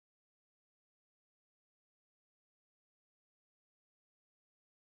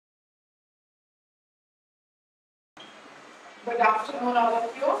Good afternoon, all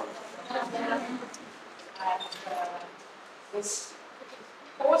of you. And this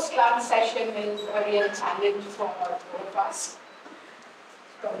post-lunch session is a real challenge for all of us.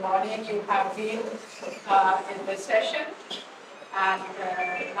 From morning, you have been in this session, and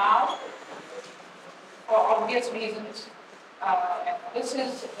now, for obvious reasons, this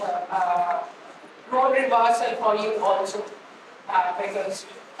is role reversal for you also, because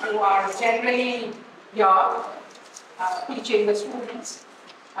you are generally here teaching the students,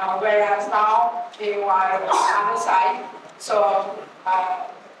 whereas now you are on the other side. So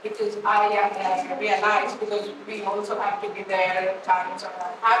because I am realized, because we also have to be there at times, or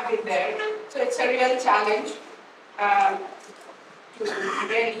have been there. So it's a real challenge to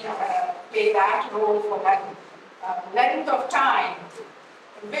really play that role for that length of time,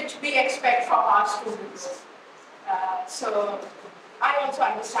 which we expect from our students. So I also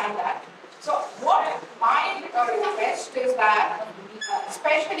understand that. So what my request is that,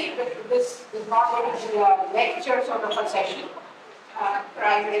 especially with this is not going to be a lecture sort of a session,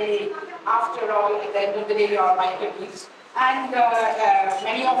 primarily, after all, at the end of the day, you are my colleagues. And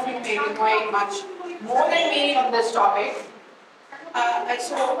many of you may be knowing much more than me on this topic. And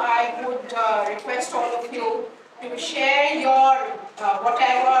so I would request all of you to share your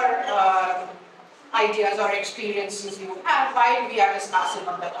whatever ideas or experiences you have while we are discussing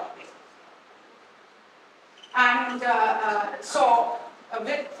on the topic. And so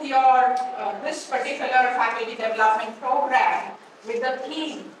with your this particular faculty development program, with the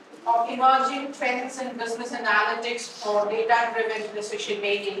theme of emerging trends in business analytics for data-driven decision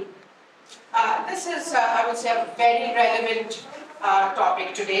making, this is, I would say, a very relevant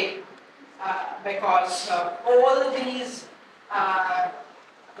topic today, because all these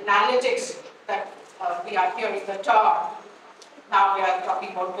analytics that we are hearing the term, now we are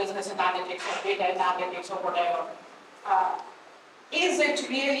talking about business analytics or data analytics or whatever. Is it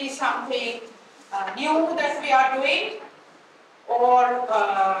really something new that we are doing, or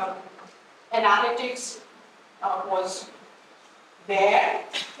analytics was there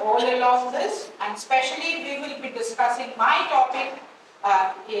all along this? And especially we will be discussing, my topic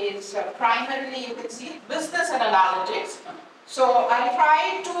is primarily, you can see, business and analytics. So I'll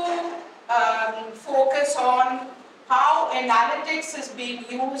try to focus on how analytics is being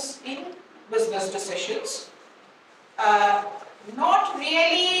used in business decisions. Not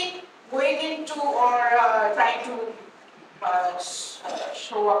really going into or trying to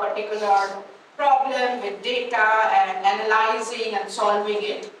show a particular problem with data and analyzing and solving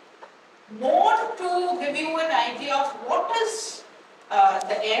it. More to give you an idea of what is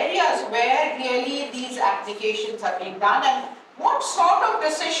the areas where really these applications are being done and what sort of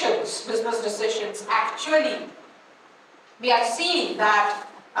decisions, business decisions, actually we are seeing that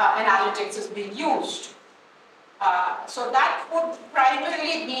analytics is being used. So that would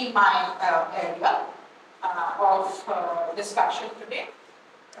primarily be my area of discussion today.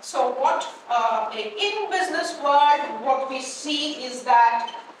 So what in business world, what we see is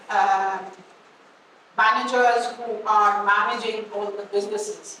that managers who are managing all the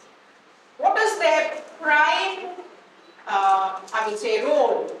businesses, what is their prime, I would say,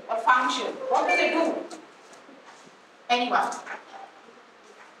 role or function? What do they do? Anyone?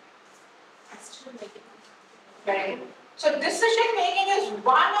 Very good. So decision making is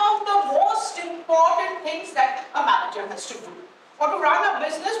one of the most important things that a manager has to do. For to run a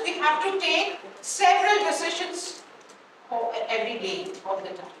business, we have to take several decisions every day, all the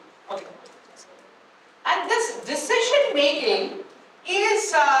time. And this decision making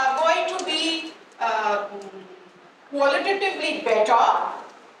is going to be qualitatively better,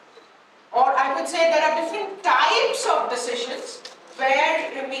 or I would say there are different types of decisions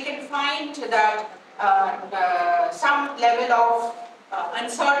where we can find that some level of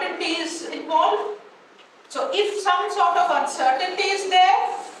uncertainty is involved. So if some sort of uncertainty is there,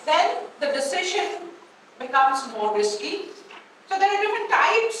 then the decision becomes more risky. So there are different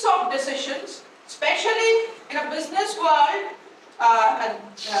types of decisions, especially in a business world.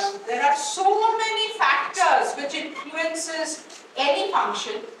 There are so many factors which influences any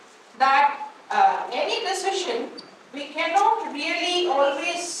function that any decision, we cannot really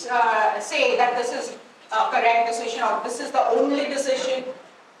always say that this is a correct decision or this is the only decision,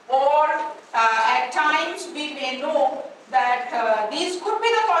 or at times we may know that these could be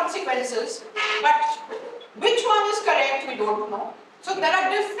the consequences, but which one is correct we don't know. So there are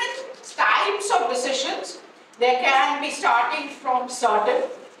different types of decisions. There can be starting from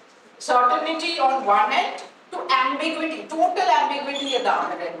certainty on one end to ambiguity, total ambiguity at the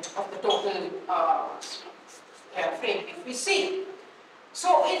other end of the total frame if we see.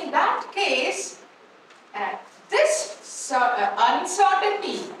 So in that case, This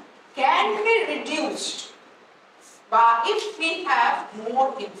uncertainty can be reduced if we have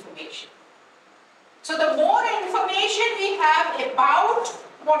more information. So the more information we have about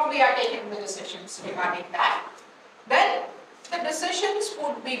what we are taking the decisions regarding that, then the decisions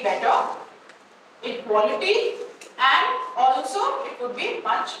would be better in quality and also it would be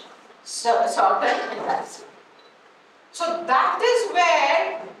much certain in that. So that is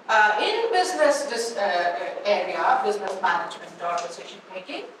where in business area, business management or decision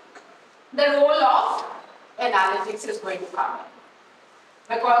making, the role of analytics is going to come in.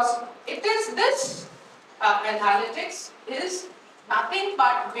 Because it is this analytics is nothing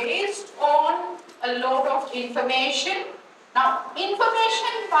but based on a lot of information. Now,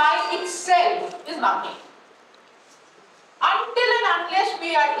 information by itself is nothing. Until and unless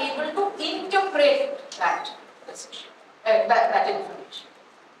we are able to interpret that decision, that information.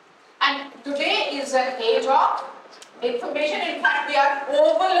 And today is an age of information. In fact, we are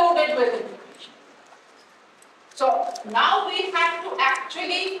overloaded with information. So now we have to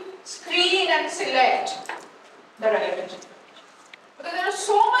actually screen and select the relevant information. Because there is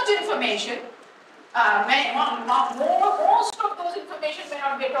so much information, most of those information may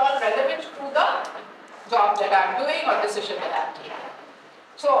not be at all relevant to the job that I am doing or decision that I am taking.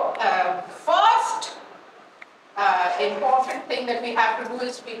 So first important thing that we have to do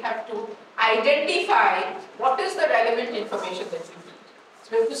is we have to identify what is the relevant information that we need.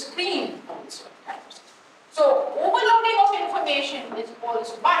 So we have to screen also at times. So overloading of information is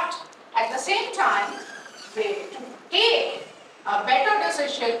also, but at the same time, to take a better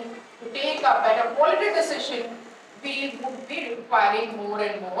decision, to take a better quality decision, we would be requiring more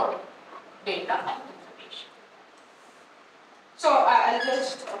and more data and information. So I'll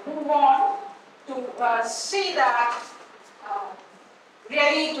just move on to see that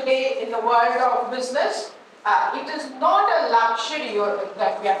really today in the world of business, it is not a luxury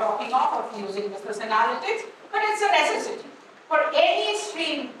that we are talking of using business analytics, but it's a necessity. For any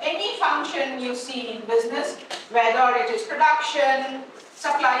stream, any function you see in business, whether it is production,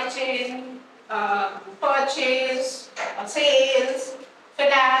 supply chain, purchase, sales,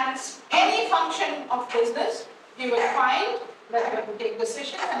 finance, any function of business, you will find that you have to take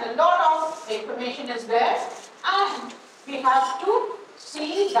decisions and a lot of information is there, and we have to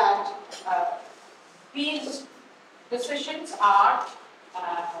see that these decisions are,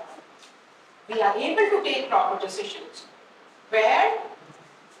 we are able to take proper decisions where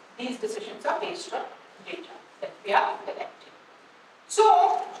these decisions are based on data that we are collecting.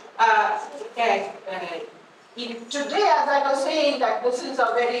 So, today, as I was saying, that this is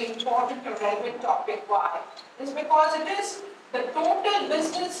a very important and relevant topic. Why? It's because it is the total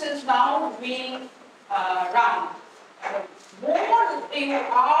business is now being run. More you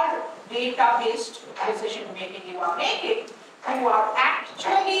are data-based decision making you are making, you are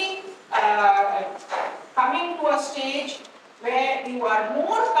actually coming to a stage where you are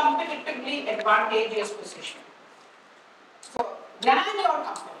more competitively advantageous position. So, than your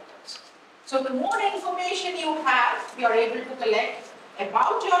competitors. So, the more information you have, you are able to collect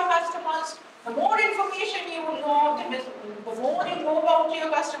about your customers. The more information you know, the more you know about your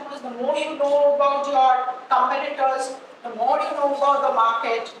customers, the more you know about your competitors, the more you know about the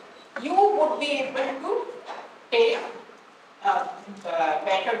market, you would be able to take a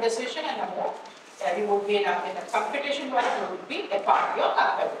better decision and a more. You would be in a competition where you would be a part of your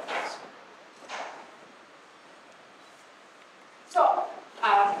competitors. So,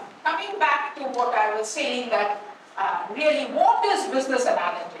 coming back to what I was saying, that really what is business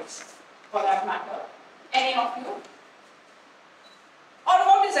analytics for that matter? Any of you? Or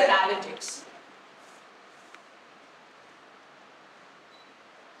what is analytics?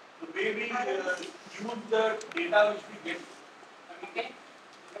 The way we use the data which we get. Okay.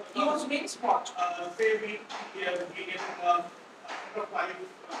 Use means what? Say we get a five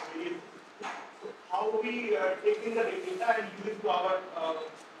variables. How we taking the data and use it to our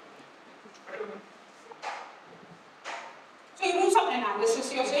So you do some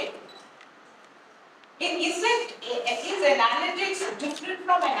analysis, you're saying? Is analytics different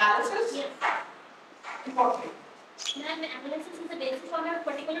from analysis? Yes. In what way? Analysis is the basis on a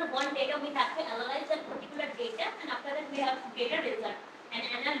particular one data. We have to analyze that particular data, and after that we have data result. And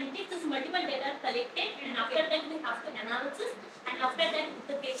analytics is multiple data collected, and after that we have to analysis, and after that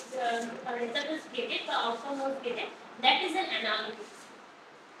the result is created, the outcome was created. That is an analytics.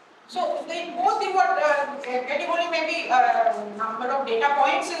 So in both you are getting only maybe number of data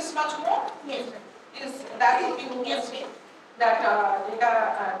points is much more? Yes. Is that what you can say? That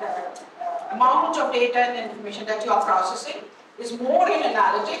the amount of data and information that you are processing is more in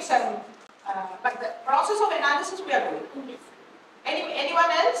analytics, and But the process of analysis we are doing. Yes.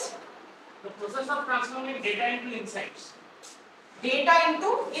 Anyone else? The process of transforming data into insights. Data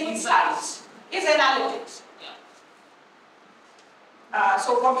into insights is analytics.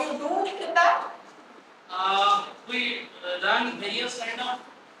 So what do you do in that? We run various kind of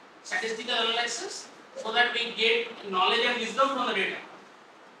statistical analysis so that we get knowledge and wisdom from the data.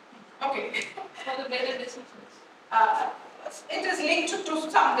 Okay. For the better decisions. It is linked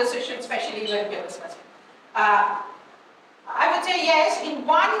to some decisions, especially when we are discussing. I would say yes, in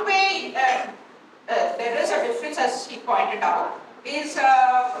one way there is a difference, as he pointed out, is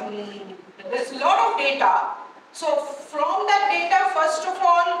there's a lot of data. So from that data, first of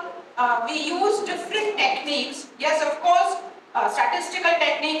all, we use different techniques. Yes, of course, statistical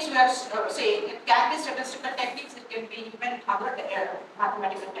techniques, we are saying it can be statistical techniques, it can be even other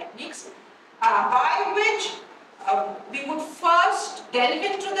mathematical techniques, by which we would first delve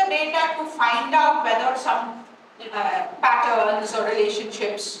into the data to find out whether some patterns or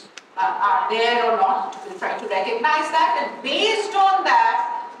relationships are there or not. We'll try to recognize that, and based on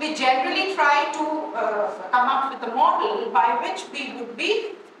that, we generally try to come up with a model by which we would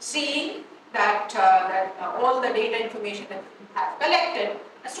be seeing that, all the data information that we have collected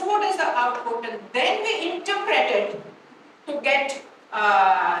as to what is the output, and then we interpret it to get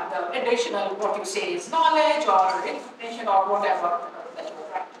the additional, what you say is knowledge or information or whatever that you are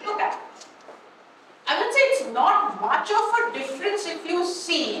trying to look at. I would say it's not much of a difference if you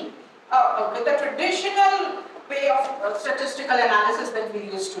see with the traditional way of statistical analysis that we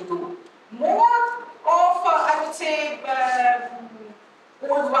used to do. More of, I would say,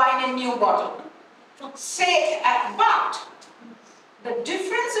 old wine in new bottle. Say, but the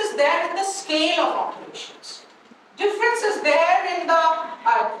difference is there in the scale of operations. Difference is there in the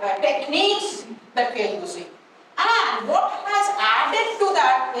techniques that we are using. And what has added to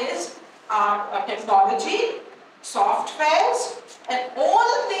that is technology, softwares, and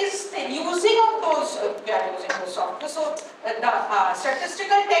all these things, using of those, we are using those software. So the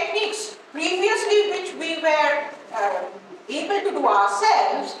statistical techniques previously which we were able to do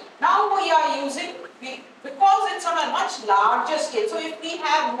ourselves, now we are using, because it's on a much larger scale. So if we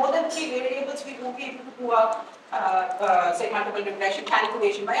have more than 3 variables, we won't be able to do a say multiple regression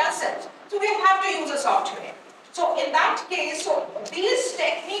calculation by ourselves. So we have to use a software. So in that case, so these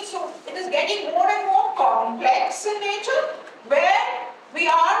techniques, so it is getting more and more complex in nature, where we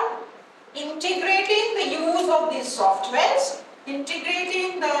are integrating the use of these softwares,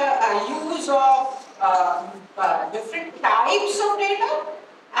 integrating the use of different types of data,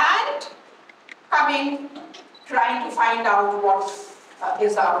 and trying to find out what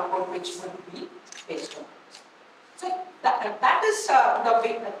is the output which would be based on. So that is the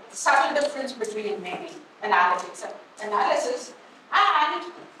big, subtle difference between maybe analytics and analysis. And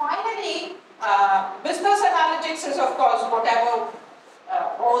finally, business analytics is, of course, whatever,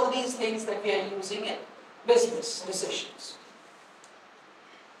 all these things that we are using in business decisions.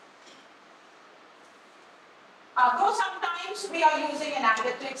 Though sometimes we are using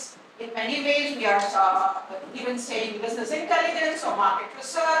analytics in many ways, we are even saying business intelligence or market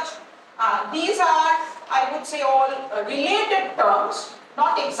research. These are, I would say, all related terms,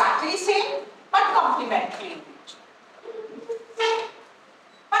 not exactly same, but complementary.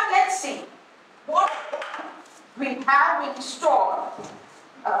 But let's see what we have in store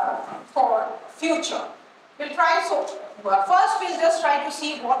for future. We'll try, so first we'll just try to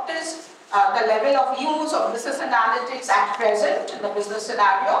see what is the level of use of business analytics at present in the business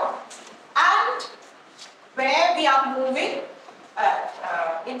scenario, and where we are moving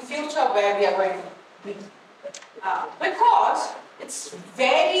in future, where we are going to be. Because it's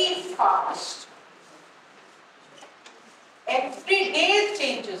very fast. Every day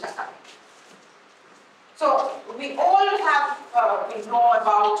changes are coming. So we all have, we know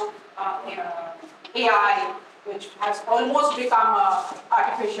about AI, which has almost become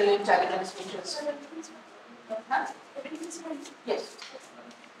artificial intelligence, which is, yes,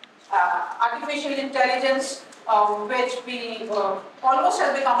 artificial intelligence, which we almost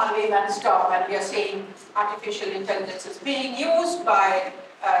has become a layman's term, and we are saying artificial intelligence is being used by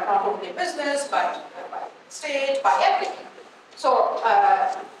not only business, but by state, by everything. So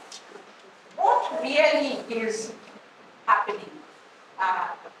what really is happening?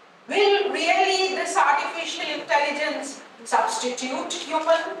 Will really this artificial intelligence substitute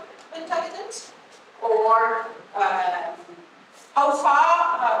human intelligence? Or how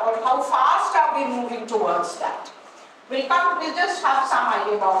far or how fast are we moving towards that? We'll just have some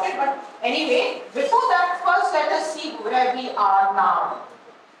idea about it, but anyway, before that, first let us see where we are now.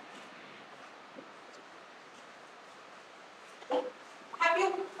 Have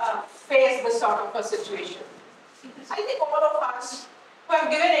you faced avoid this sort of a situation? I think all of us who have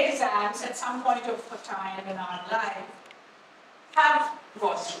given exams at some point of time in our life have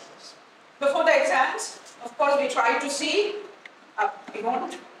gone through this. Before the exams, of course, we try to see,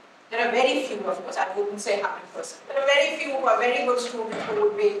 there are very few, of course, I wouldn't say 100%. There are very few who are very good students who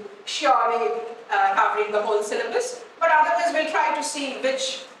would be surely covering the whole syllabus, but otherwise we'll try to see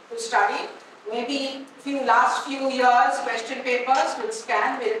which to study. Maybe last few years question papers we'll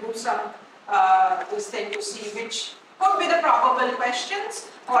scan, we'll do some this thing to see which could be the probable questions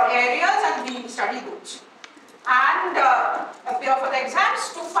or areas, and we study those. And appear for the exams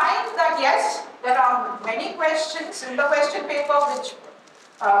to find that yes, there are many questions in the question paper which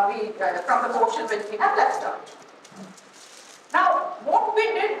from the portion which we have left out. Now, what we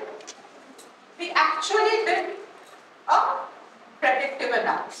did, we actually did a predictive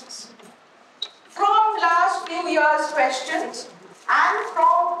analysis from last few years' questions and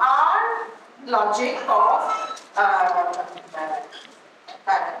from our logic of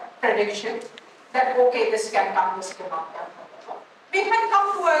prediction that okay, this can come, this cannot come. We had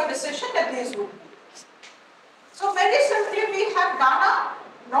come to a decision that these would be. So very simply, we have done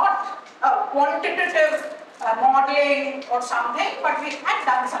not a quantitative modeling or something, but we had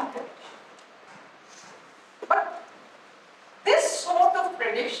done something. But this sort of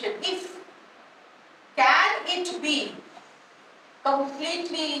prediction, can it be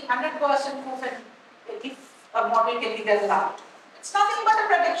completely 100% proven if a model can be developed? It's nothing but a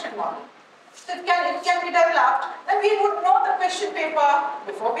prediction model. So it can be developed, then we would know the question paper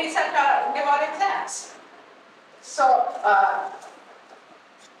before we give our exams. So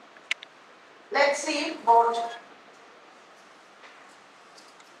let's see about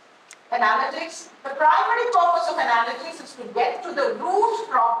analytics. The primary purpose of analytics is to get to the root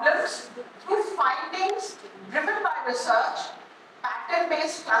problems through findings driven by research,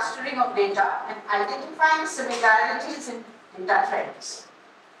 pattern-based clustering of data, and identifying similarities in data trends.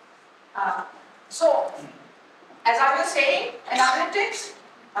 So, as I was saying, analytics,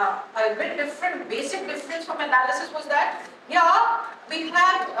 a bit different, basic difference from analysis was that, we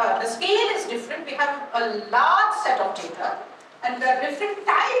have, the scale is different, we have a large set of data, and there are different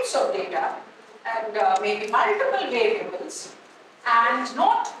types of data, and maybe multiple variables, and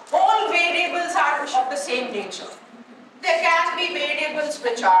not all variables are of the same nature. There can be variables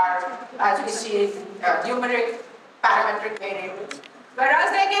which are, as we see, numeric, parametric variables,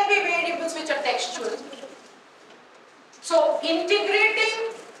 whereas there can be variables which are textual. So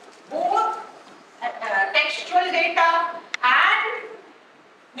integrating both textual data and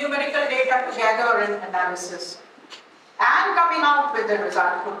numerical data together in analysis and coming out with the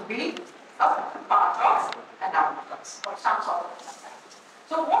result could be a part of analysis or some sort of analysis.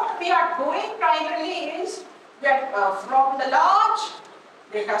 So what we are doing primarily is that from the large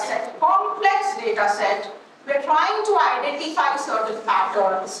data set, complex data set, we are trying to identify certain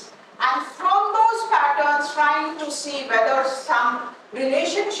patterns, and from those patterns trying to see whether some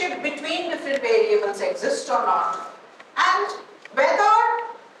relationship between different variables exists or not, and whether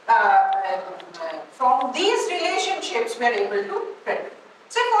from these relationships we are able to predict.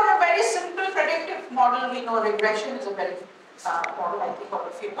 Say for a very simple predictive model, we know regression is a very model, I think all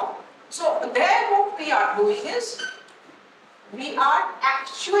of you know. So there what we are doing is, we are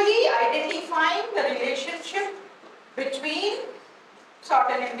actually identifying the relationship between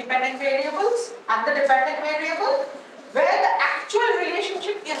certain independent variables and the dependent variable, where the actual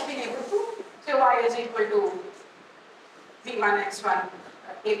relationship is being able to say y is equal to b1 x1,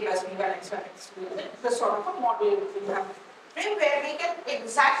 a plus b1 x1 x2, the sort of a model we have, where we can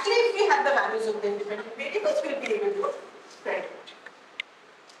exactly, if we have the values of the independent variables, we'll be able to predict.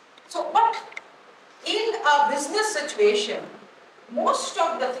 So, but in a business situation, most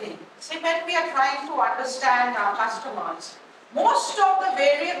of the things, say when we are trying to understand our customers, most of the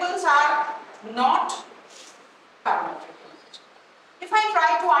variables are not parametric. If I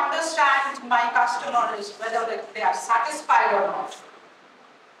try to understand my customers, whether they are satisfied or not.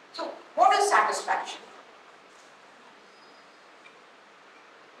 So, what is satisfaction?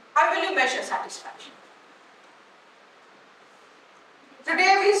 How will you measure satisfaction?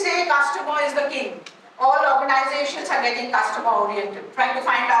 Today we say customer is the king. All organizations are getting customer oriented, trying to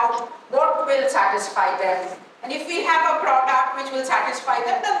find out what will satisfy them. And if we have a product which will satisfy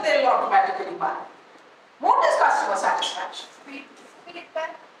them, then they'll automatically buy. What is customer satisfaction?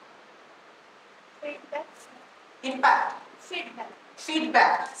 Feedback. Impact.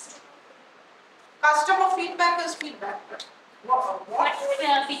 Feedback. Customer feedback is feedback. What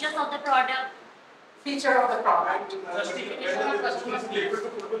Features of the product. Feature of the product. Justification of customers able to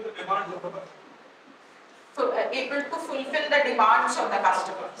fulfill the demand of the So, able to fulfill the demands of the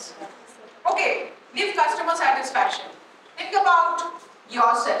customers. Okay, give customer satisfaction. Think about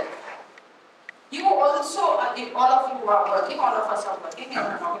yourself. You also, all of you are working, all of us are working in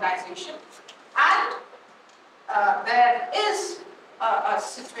an organization, and there is a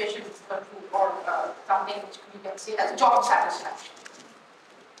situation or something which you can say as job satisfaction.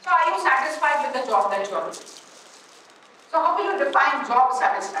 So are you satisfied with the job that you are doing? So how will you define job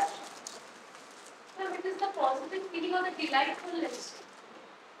satisfaction? So it is the positive feeling or the delightfulness.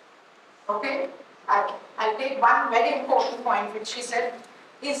 Okay, I'll take one very important point which she said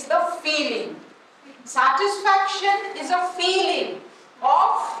is the feeling. Satisfaction is a feeling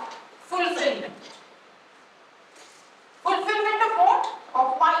of fulfillment. Fulfillment of what?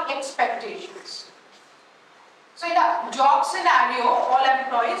 Of my expectations. So in a job scenario, all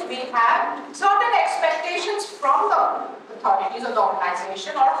employees will have certain expectations from the authorities or the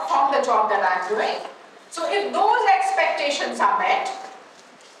organization or from the job that I am doing. So if those expectations are met,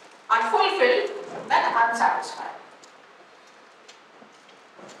 unfulfilled, then unsatisfied.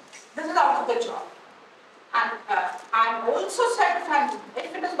 This is out of the job. And I'm also satisfied.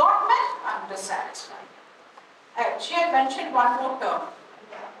 If it is not met, I'm dissatisfied. She had mentioned one more term.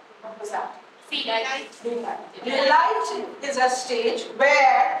 What was that? Delight. Delight is a stage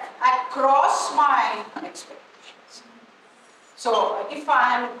where I cross my expectations. So if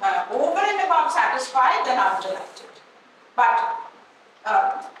I am over and above satisfied, then I'm delighted. But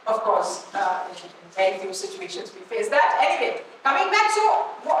of course, in very few situations we face that. Anyway, coming back, so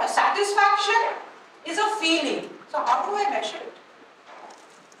satisfaction is a feeling. So how do I measure it?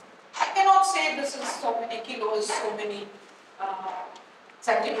 I cannot say this is so many kilos, so many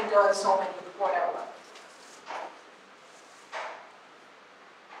centimeters, so many whatever.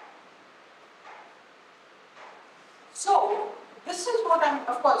 So this is what I'm,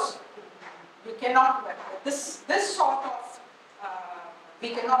 of course, we cannot, this sort of, we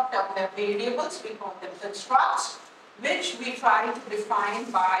cannot term them variables, we call them constructs, which we try to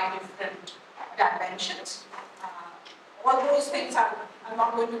define by different dimensions. All those things I'm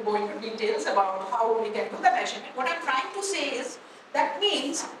not going to go into details about how we can do the measurement. What I'm trying to say is that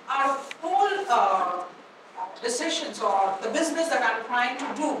means our whole decisions or the business that I'm trying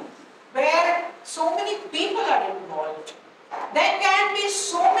to do, where so many people are involved, there can be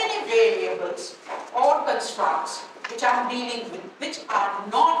so many variables or constructs which I'm dealing with, which are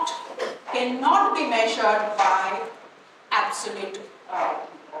not, cannot be measured by absolute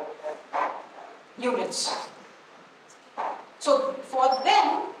units. So for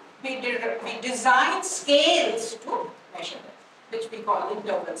them, we design scales to measure them, which we call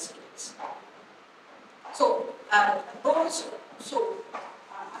interval scales. So I'm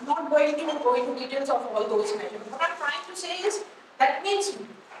not going to go into details of all those measurements. What I'm trying to say is that means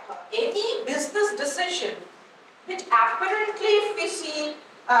any business decision which apparently, if we see,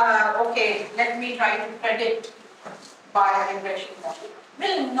 okay, let me try to predict by a regression model,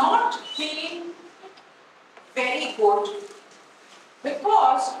 will not be very good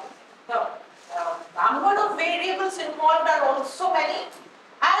because the number of variables involved are also many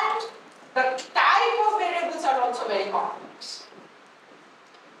and the type of variables are also very complex.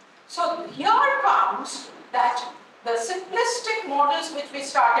 So here comes that the simplistic models which we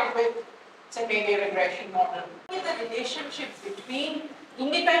started with, say maybe a regression model, is the relationship between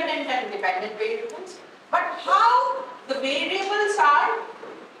independent and dependent variables, but how the variables are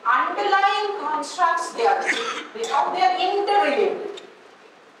underlying constructs, they are interrelated.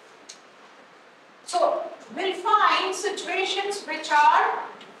 So we'll find situations which are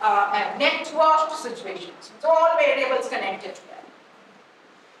networked situations. So all variables connected together.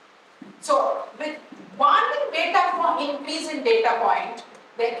 So with one increase in data point,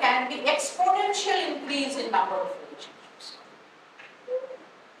 there can be exponential increase in number of relationships.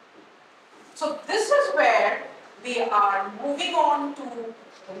 So this is where we are moving on to,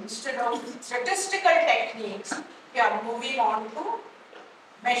 instead of statistical techniques, we are moving on to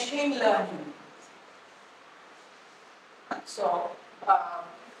machine learning. So,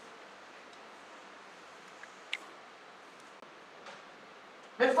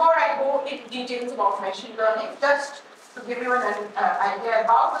 before I go into details about machine learning, just to give you an idea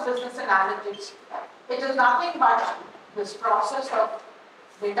about the business analytics, it is nothing but this process of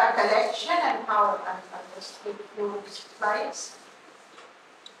data collection and how, I'll just take a few slides.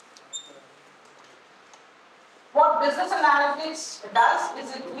 What business analytics does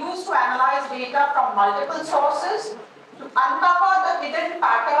is it used to analyze data from multiple sources to uncover the hidden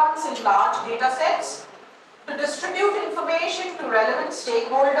patterns in large data sets, to distribute information to relevant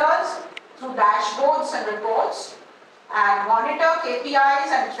stakeholders through dashboards and reports, and monitor KPIs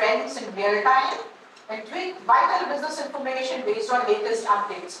and trends in real time, and tweak vital business information based on latest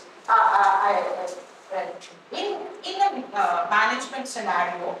updates. in a management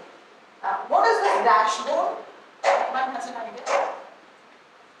scenario, what is this dashboard? One has an idea?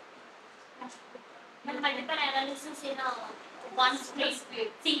 Multiple analysis in a one screen,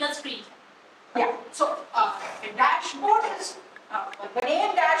 single screen. Yeah. So a dashboard is the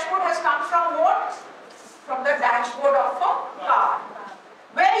name dashboard has come from what? From the dashboard of a car,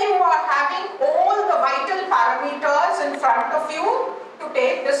 where you are having all the vital parameters in front of you to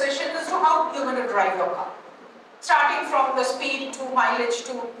take decisions as to how you're going to drive your car. Starting from the speed to mileage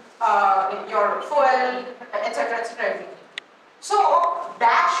to your fuel, etc., etc., everything. So,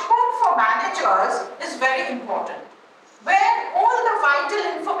 dashboard for managers is very important, where all the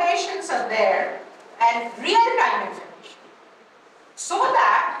vital informations are there and real-time information. So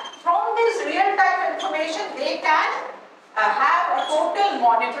that from this real-time information, they can have a total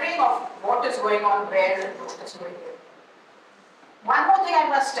monitoring of what is going on where and what is going on. One more thing I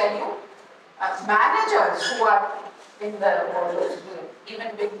must tell you, managers who are in the world,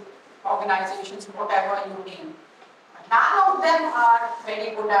 even big organizations, whatever you name, none of them are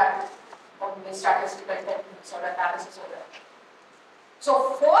very good at the statistical techniques or analysis of that.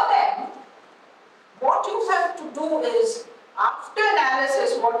 So for them, what you have to do is, after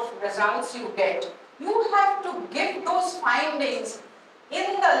analysis, what results you get, you have to give those findings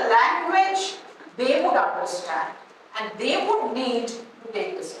in the language they would understand and they would need to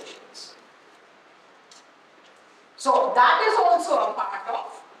take decisions. So that is also a part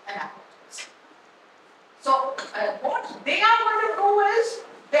of analytics. So what they are going to do is,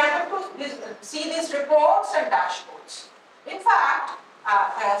 they are going to see these reports and dashboards. In fact,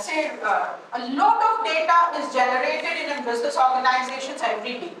 a lot of data is generated in business organizations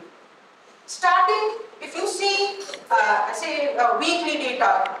every day. Starting, if you see, weekly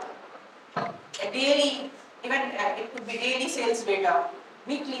data, daily, even it could be daily sales data,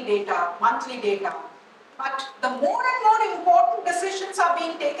 weekly data, monthly data. But the more and more important decisions are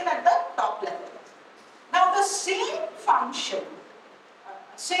being taken at the top level. Now, the same function,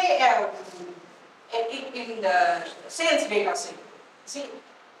 in the sales data, see,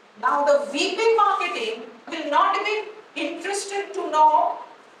 now the VP marketing will not be interested to know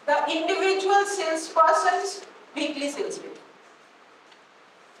the individual salesperson's weekly sales data.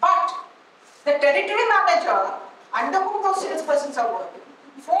 But the territory manager, under whom those salespersons are working,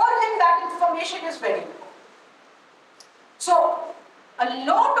 for him that information is very important. So, a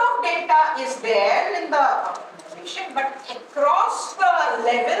lot of data is there in the organization, but across the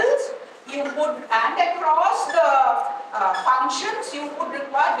levels, you would, and across the functions, you would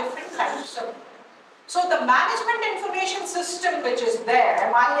require different kinds of. So the management information system which is there,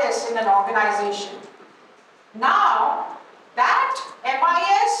 MIS in an organization, now that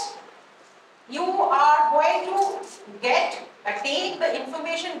MIS, you are going to take the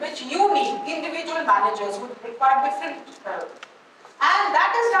information which you need. Individual managers would require different, and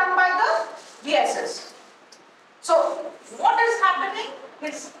that is done by the VSS. So what is happening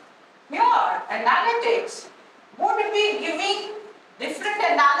is, here analytics would be giving different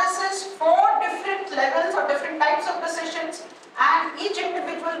analysis for different levels or different types of decisions, and each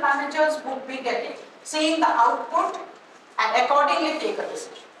individual managers would be seeing the output and accordingly take a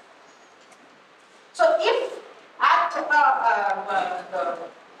decision. So if at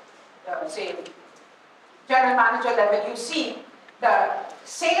say general manager level you see the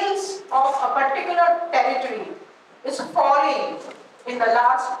sales of a particular territory is falling in the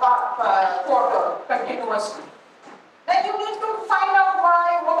last quarter continuously, then you need to find out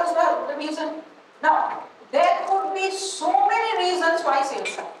why, what is the reason. Now, there could be so many reasons why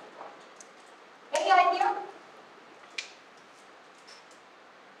sales are falling. Any idea?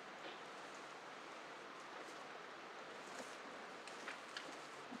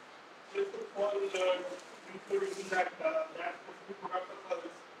 Just to fall included in that specific product or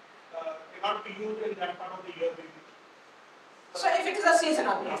service cannot be used in that part of the year. So if it is a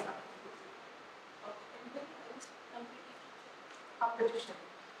seasonal competition.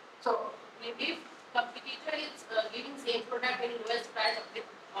 So maybe competitor is giving same product in lowest price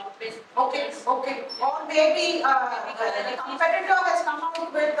okay. Or maybe the competitor has come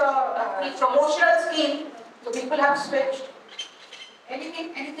out with a promotional scheme, so people have switched.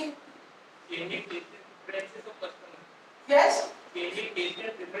 Anything? Changing preferences of customer. Yes? Changing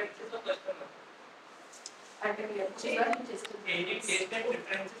preferences of customer. Changing Changing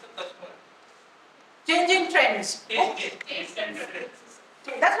preferences of customer. Changing trends. Taste and preferences.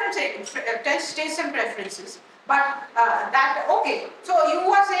 That's what I'm saying. Tastes and preferences. But okay. So you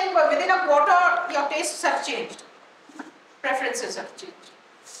are saying within a quarter your tastes have changed. Preferences have changed.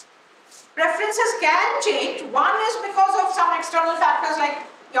 Preferences can change. One is because of some external factors like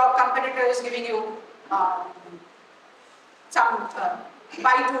your competitor is giving you some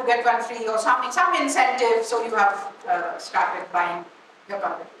buy two get one free or something, some incentive, so you have started buying your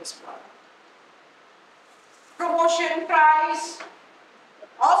competitor's product. Promotion, price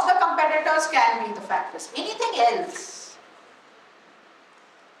of the competitors can be the factors. Anything else?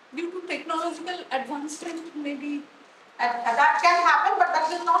 Due to technological advancement, maybe. And that can happen, but that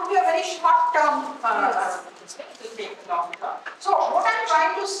will not be a very short term thing. It will take a long term. So what I'm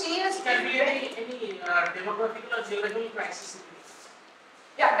trying to see is Can be any demographical or geographical crisis.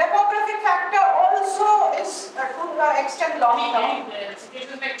 yeah, demographic factor also is to the extent long term.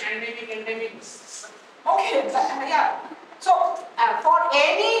 Situations like pandemic, endemic. Okay, yeah. So for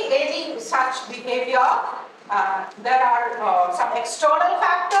any such behavior, there are some external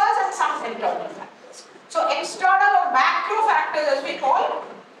factors and some internal factors. So external or macro factors, as we call,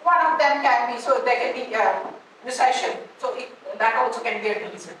 one of them can be, so there can be recession. So that also can be a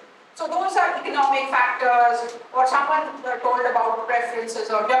reason. So those are economic factors, or someone told about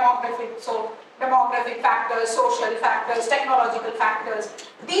preferences or demographic. So demographic factors, social factors, technological factors.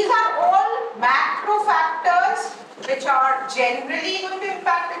 These are all macro factors which are generally going to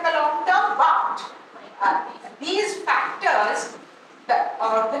impact in the long term, but these factors, the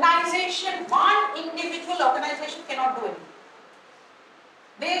organization, one individual organization cannot do anything.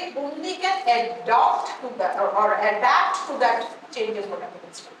 They only can adopt to that or adapt to that changes whatever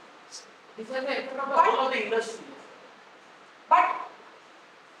is. This is the effect of the whole of the industry. But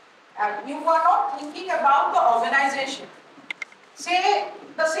you are not thinking about the organization. Say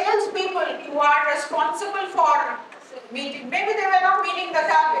the salespeople who are responsible for meeting, maybe they were not meeting the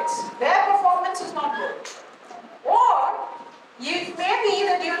targets. Their performance is not good. Or it may be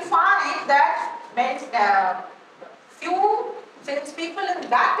that you will find that few salespeople in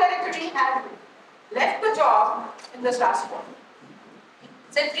that territory have left the job in this last quarter.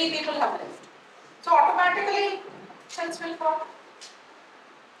 Say 3 people have left. So automatically sales will fall.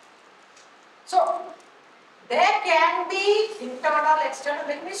 So there can be internal, external,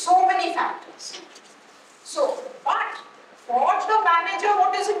 there can be so many factors. So, but for the manager,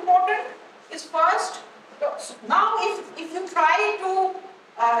 what is important is first, now if you try to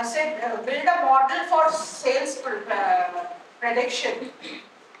build a model for sales prediction,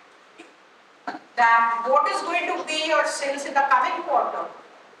 that what is going to be your sales in the coming quarter,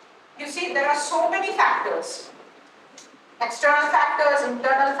 you see there are so many factors. External factors,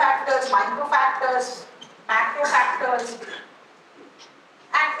 internal factors, micro factors, macro factors.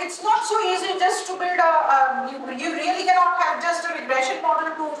 And it's not so easy just to build you really cannot have just a regression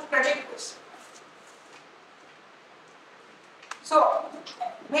model to predict this. So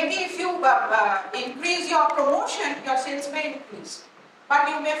maybe if you increase your promotion, your sales may increase. But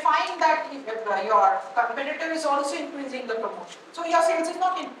you may find that your competitor is also increasing the promotion. So your sales is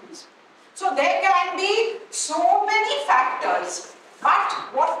not increasing. So there can be so many factors. But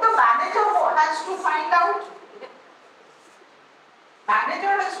what the manager has to find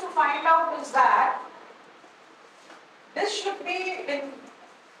out, is that this should be in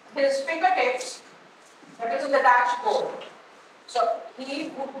his fingertips, that is in the dashboard. So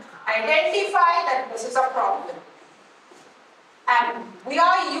he would identify that this is a problem. And we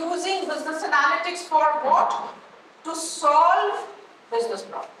are using business analytics for what? To solve business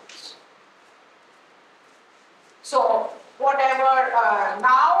problems. So whatever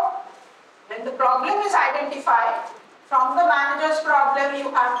now, when the problem is identified, from the manager's problem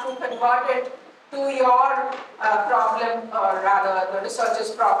you have to convert it to your problem, or rather the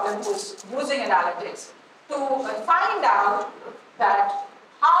researcher's problem who's using analytics, to find out that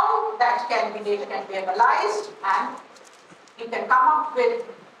how that data can be analyzed, and you can come up with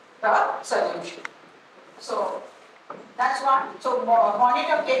the solution. So that's one. So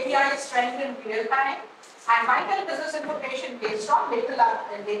monitor KPIs trend in real time and vital business information based on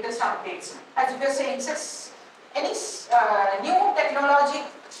latest updates. As we were saying, since any new technology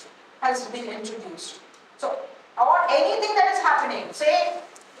has been introduced. So, or anything that is happening, say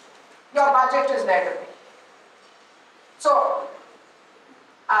your budget is there today. So,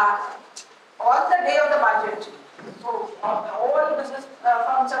 on the day of the budget, so all business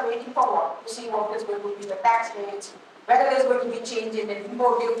firms are waiting for what? To see what is going to be the tax rates, whether there is going to be change in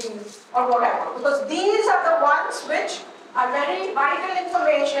import duty or whatever. Because these are the ones which are very vital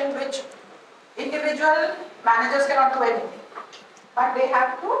information which individual managers cannot do anything. But they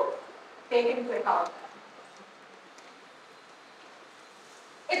have to take into account.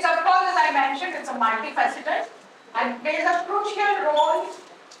 It's, of course, as I mentioned, it's a multifaceted and plays a crucial role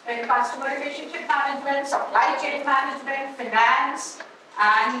in customer relationship management, supply chain management, finance,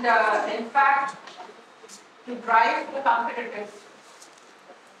 and in fact, to drive the competitive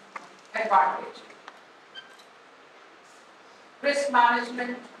advantage. Risk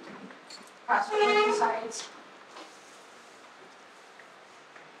management, customer insights.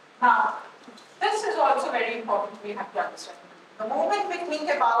 Now, this is also very important we have to understand. The moment we think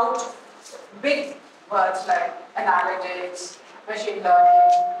about big words like analytics, machine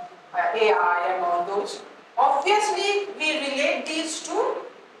learning, AI and all those, obviously we relate these to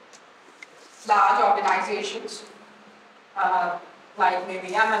large organizations like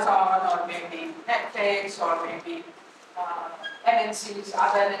maybe Amazon or maybe Netflix or maybe MNCs,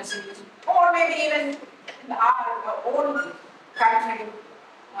 other MNCs, or maybe even in our own country,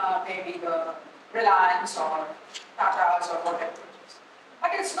 maybe the Reliance or Tata's or whatever it is.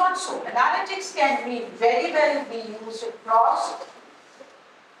 But it's not so. Analytics can be very well be used across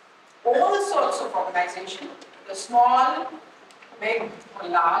all sorts of organizations, the small, big or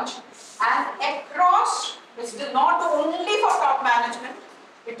large, and across, this is not only for top management,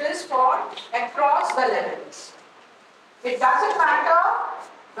 it is for across the levels. It doesn't matter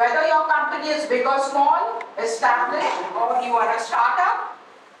whether your company is big or small, established, or you are a startup,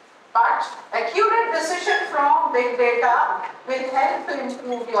 but accurate decision from big data will help to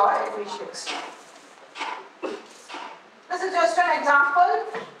improve your efficiency. This is just an example.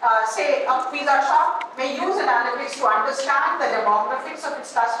 Say a pizza shop may use analytics to understand the demographics of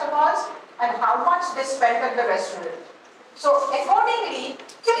its customers and how much they spend at the restaurant. So accordingly,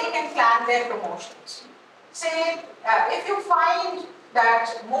 they can plan their promotions. Say if you find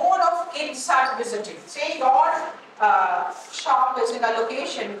that more of kids are visiting, say your shop is in a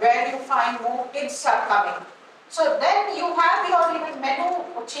location where you find more kids are coming. So then you have your even menu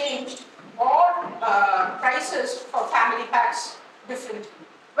changed or prices for family packs differently.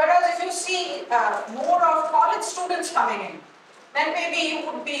 Whereas if you see more of college students coming in, then maybe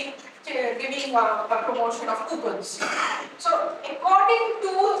you would be giving a promotion of coupons. So according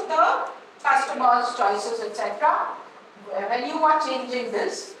to the customers' choices, etc., when you are changing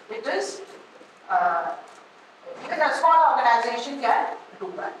this, it is even a small organization can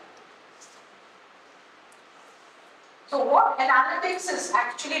do that. So what analytics is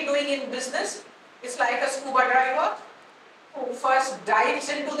actually doing in business is like a scuba diver who first dives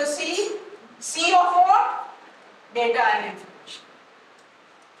into the sea of what? Data and information.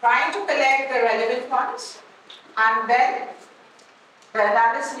 Trying to collect the relevant ones, and then the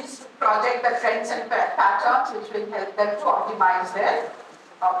analysis project the trends and patterns which will help them to optimize their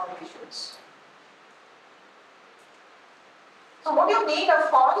operations. So what you need, of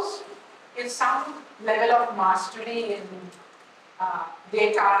course, is some level of mastery in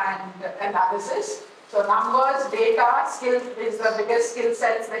data and analysis. So numbers, data, skill is the biggest skill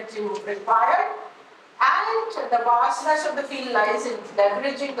sets that you require. And the vastness of the field lies in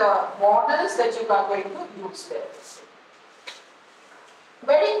leveraging the models that you are going to use there.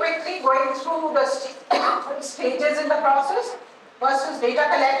 Very quickly going through the stages in the process. First is data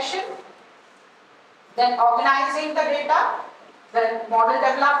collection, then organizing the data, then model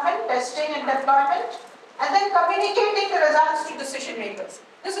development, testing and deployment, and then communicating the results to decision makers.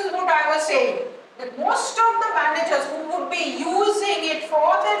 This is what I was saying, that most of the managers who would be using it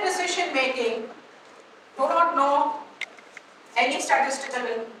for their decision making do not know any statistical,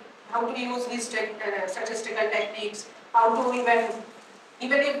 how to use these statistical techniques, how to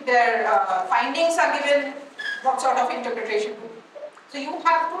even if their findings are given, what sort of interpretation to do. So you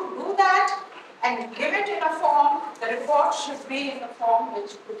have to do that and give it in a form, the report should be in a form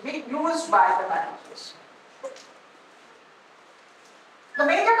which could be used by the managers. The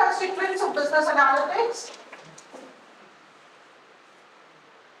major constituents of business analytics,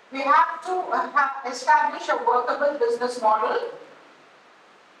 we have to establish a workable business model.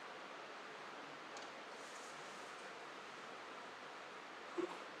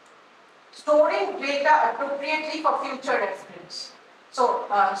 Storing data appropriately for future reference. So,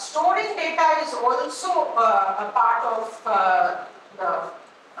 storing data is also a part of the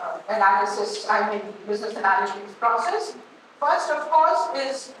analysis, business analytics process. First, of course,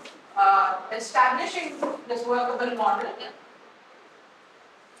 is establishing this workable model.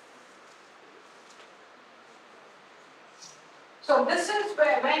 So, this is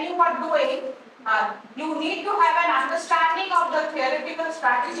where, when you are doing, you need to have an understanding of the theoretical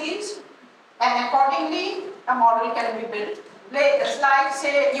strategies, and accordingly, a model can be built. Like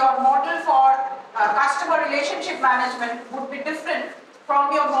say your model for customer relationship management would be different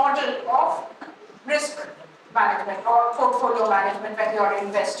from your model of risk management or portfolio management when you are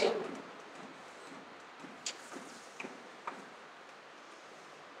investing.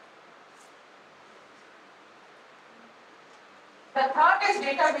 The third is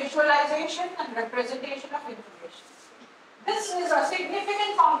data visualization and representation of information. This is a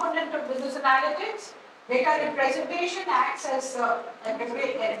significant component of business analytics. Data representation acts as a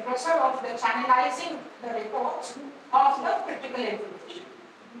addresser of the channelizing the reports of the critical information.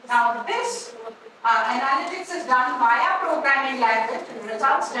 Now this analytics is done via programming language and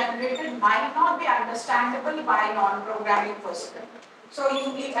results generated might not be understandable by non-programming personnel. So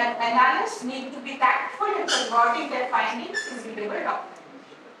analysts need to be tactful in converting their findings into readable documentation.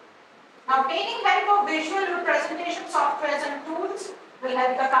 Now, taking help of visual representation softwares and tools will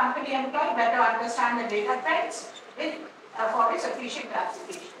help the company employee better understand the data trends for its efficient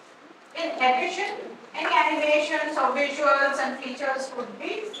application. In addition, any animations or visuals and features could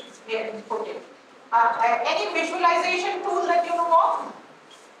be put in. Any visualization tool that you know of?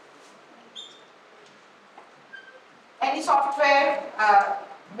 Any software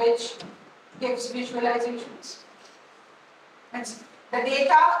which gives visualizations? The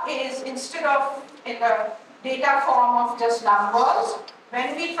data is, instead of in the data form of just numbers,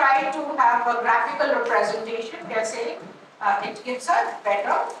 when we try to have a graphical representation, we are saying it gives a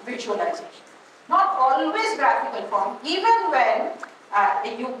better visualization. Not always graphical form, even when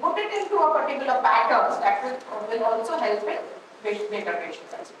you put it into a particular pattern, that will also help in better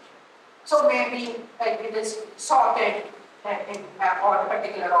visualization. So maybe it is sorted in a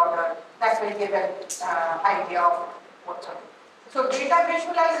particular order, that will give an idea of what's happening. So data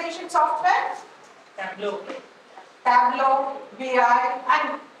visualization software, Tableau, BI,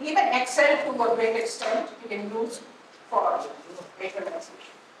 and even Excel to a great extent you can use for visualization.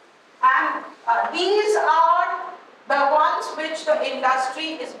 And these are the ones which the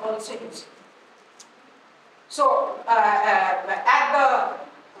industry is also using. So at the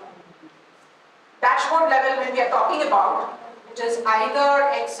dashboard level, when we are talking about, which is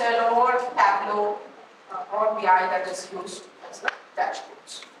either Excel or Tableau or BI that is used as the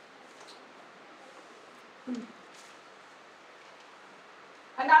dashboards.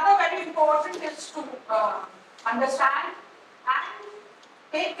 Another very important is to understand and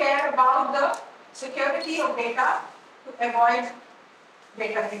take care about the security of data to avoid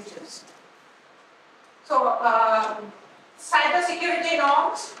data breaches. So cyber security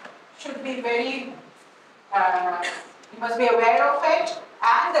norms should be very, you must be aware of it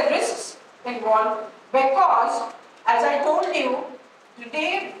and the risks involved, because as I told you,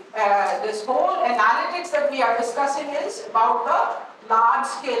 today this whole analytics that we are discussing is about the large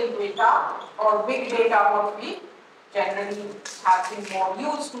scale data or big data, what we generally have been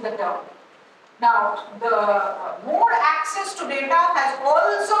more used to the term. Now, the more access to data has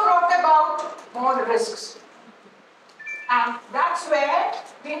also brought about more risks. And that's where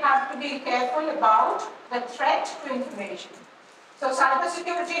we have to be careful about the threat to information. So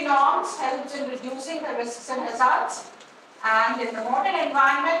cybersecurity norms helps in reducing the risks and hazards. And in the modern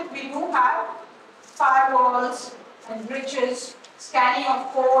environment, we do have firewalls and bridges, scanning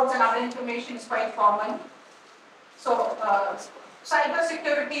of codes and other information is quite common. So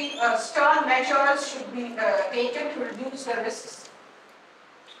cybersecurity stern measures should be taken to reduce the risks.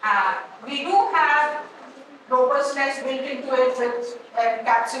 We do have robustness built into it with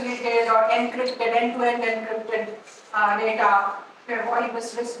encapsulated or encrypted, end-to-end encrypted data to avoid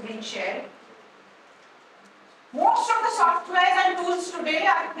this risk being shared. Most of the softwares and tools today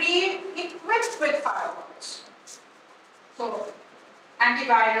are pre-equipped with firewalls. So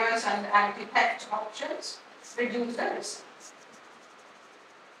antivirus and anti-theft options reduce the risk.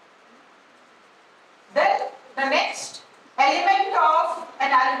 Then the next element of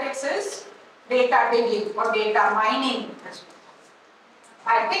analytics is data digging or data mining.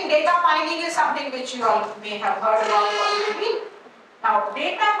 I think data mining is something which you all may have heard about already. Now,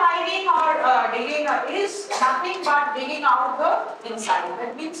 data mining or digging is nothing but digging out the inside.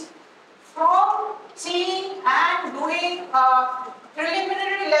 That means from seeing and doing a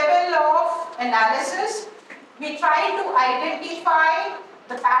preliminary level of analysis, we try to identify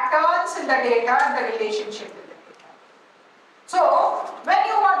the patterns in the data and the relationship with the data. So, when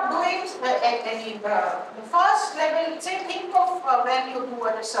you are doing the first level, say think of when you do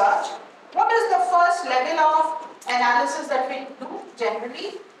a research, what is the first level of analysis that we do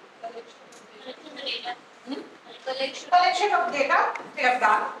generally? Collection of data we have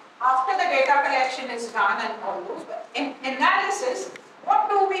done. After the data collection is done and all those, in analysis, what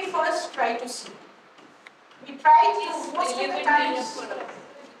do we first try to see? We try to, most of the times,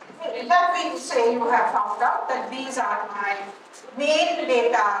 that we say you have found out that these are my main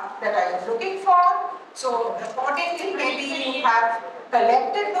data that I am looking for. So accordingly, maybe you have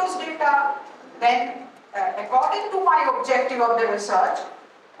collected those data, then according to my objective of the research,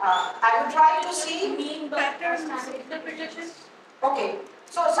 I will try to see mean patterns and interpretations. Okay,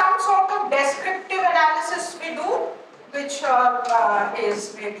 so some sort of descriptive analysis we do, which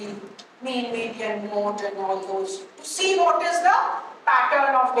is maybe mean, median, mode, and all those to see what is the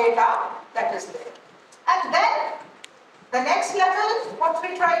pattern of data that is there. And then the next level, what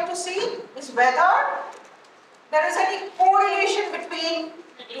we try to see is whether there is any correlation between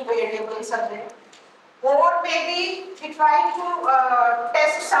two variables are there. Or maybe we try to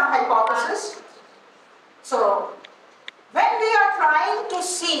test some hypothesis. So, when we are trying to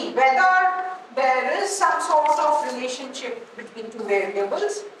see whether there is some sort of relationship between two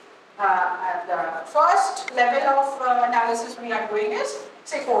variables, at the first level of analysis we are doing is,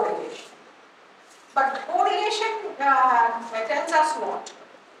 say, correlation. But correlation tells us what?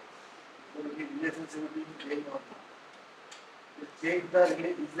 Relationship between change or not. If change the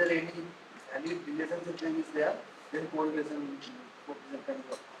is there any relationship change is there, then correlation can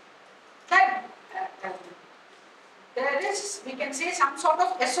work. Then there is, we can say, some sort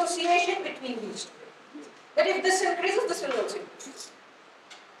of association between these two. That if this increases, this will also increase.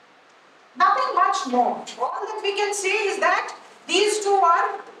 Nothing much more. All that we can say is that these two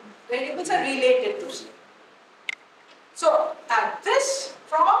variables are related to C. So,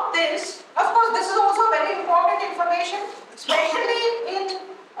 from this, of course, this is also very important information, especially in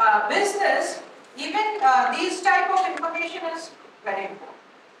business. Even these type of information is very important.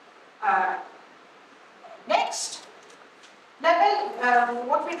 Next level,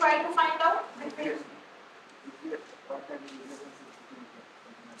 what we try to find out?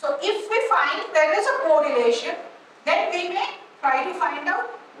 So if we find there is a correlation, then we may try to find out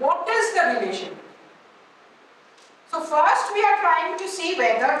what is the relation. So first we are trying to see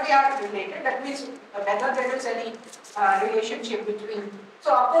whether they are related, that means whether there is any relationship between.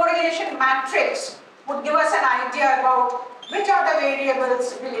 So a correlation matrix would give us an idea about which are the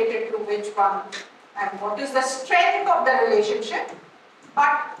variables related to which one and what is the strength of the relationship.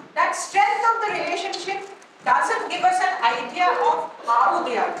 But that strength of the relationship doesn't give us an idea of how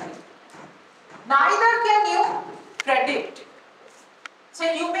they are related. Neither can you predict. So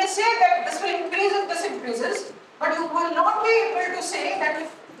you may say that this will increase if this increases, but you will not be able to say that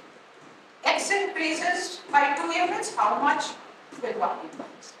if X increases by 2 units, how much will Y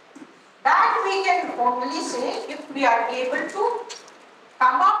increase. That we can only say if we are able to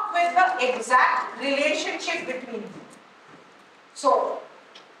come up with the exact relationship between them. So,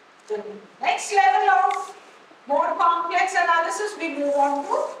 the next level of more complex analysis, we move on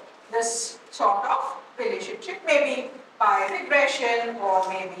to this sort of relationship, maybe by regression or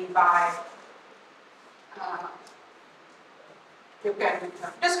maybe by you can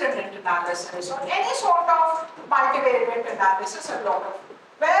discriminant analysis or any sort of multivariate analysis, a lot of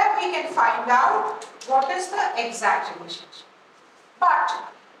where we can find out what is the exact relationship. But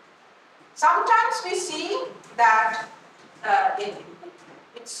sometimes we see that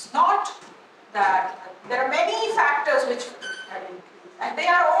it's not that there are many factors which are included and they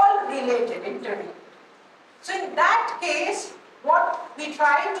are all related, interrelated. So in that case, what we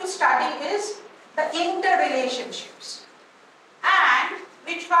try to study is the interrelationships. And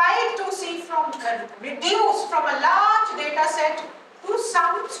we try to see reduce from a large data set to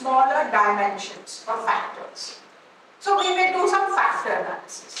some smaller dimensions or factors. So we may do some factor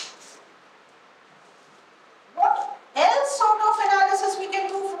analysis. What else sort of analysis we can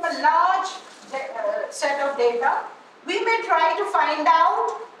do from a large set of data? We may try to find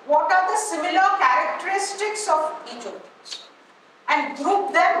out what are the similar characteristics of each of these and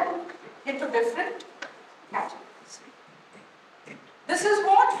group them into different categories. This is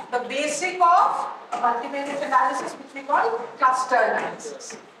what the basic of a multivariate analysis, which we call cluster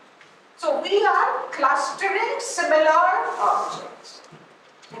analysis. So we are clustering similar objects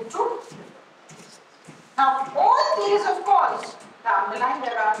into. Now all these, of course, down the line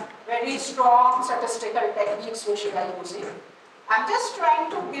there are very strong statistical techniques which we are using. I'm just trying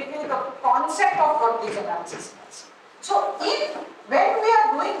to give you the concept of what these analysis is. So when we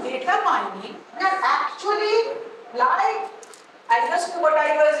are doing data mining, we are actually like either scuba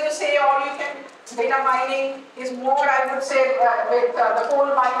divers you say, or you can, data mining is more, I would say, with the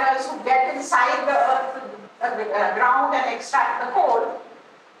coal miners who get inside the ground and extract the coal.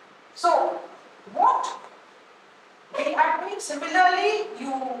 So what they are doing similarly,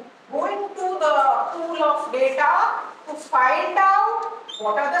 you go into the pool of data to find out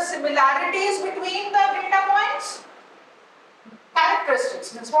what are the similarities between the data points.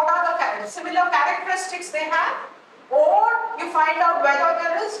 Characteristics, means what are the similar characteristics they have, or you find out whether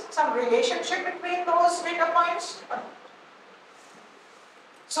there is some relationship between those data points.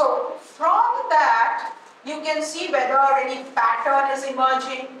 So from that you can see whether any pattern is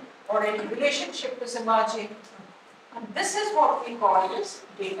emerging or any relationship is emerging, and this is what we call as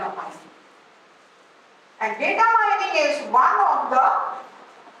data mining. And data mining is one of the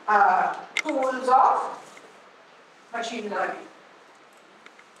tools of machine learning.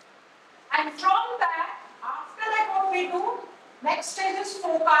 And from that, after that what we do, next stage is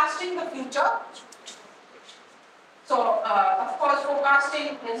forecasting the future. So, of course,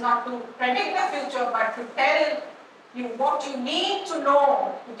 forecasting is not to predict the future, but to tell you what you need to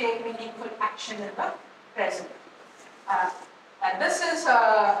know to take meaningful action in the present. And this is,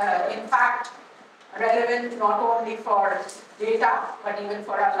 in fact, relevant not only for data, but even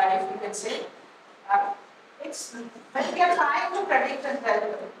for our life, you can say. It's when we are trying to predict and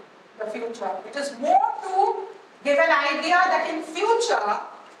tell the future, it is more to give an idea that in future,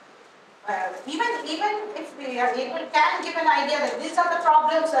 even if we are able, can give an idea that these are the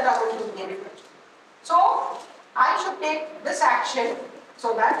problems that are going to be in future. So, I should take this action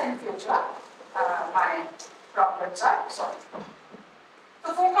so that in future, my problems are solved.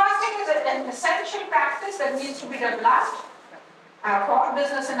 So, forecasting is an essential practice that needs to be developed for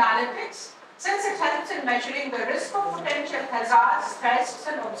business analytics, since it helps in measuring the risk of potential hazards, threats,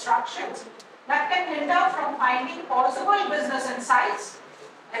 and obstructions that can hinder from finding possible business insights,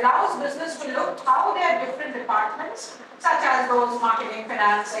 allows business to look how their different departments, such as those marketing,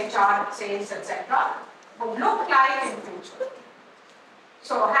 finance, HR, sales, etc., would look like in future.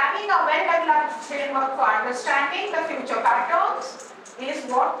 So, having a well-developed framework for understanding the future patterns is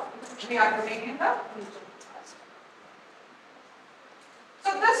what we are doing in the future.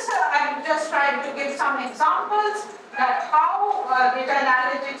 So this, I'm just trying to give some examples that how data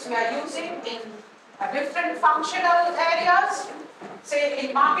analytics we are using in different functional areas. Say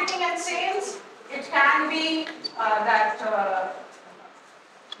in marketing and sales, it can be that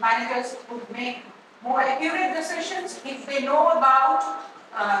managers would make more accurate decisions if they know about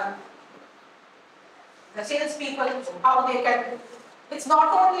the salespeople, how they can. It's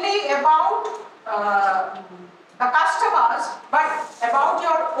not only about the customers, but about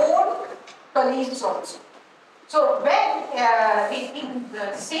your own colleagues also. So when in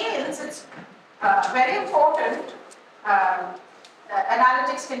the sales, it's very important.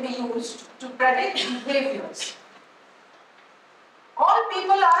 Analytics can be used to predict behaviors. All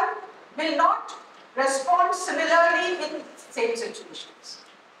people will not respond similarly in same situations.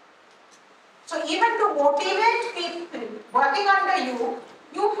 So even to motivate people working under you,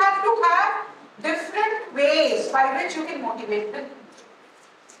 you have to have different ways by which you can motivate them.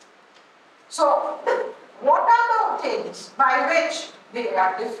 So what are the things by which they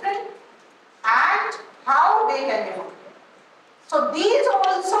are different and how they can be motivated? So these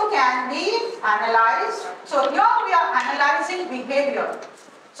also can be analyzed. So here we are analyzing behavior.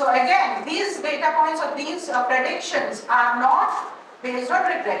 So again, these data points or these predictions are not based on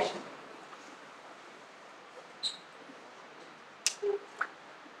regression.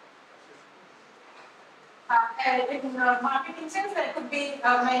 In marketing sales, there could be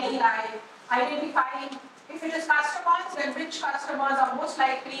many like identifying if it is customers, then which customers are most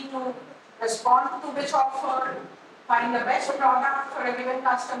likely to respond to which offer, find the best product for a given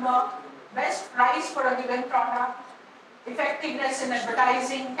customer, best price for a given product, effectiveness in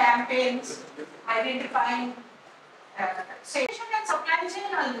advertising campaigns, identifying sales and supply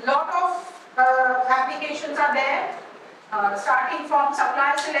chain. A lot of applications are there, starting from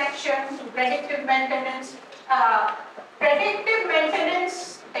supply selection to predictive maintenance. Predictive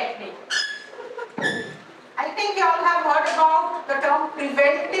maintenance technique. I think you all have heard about the term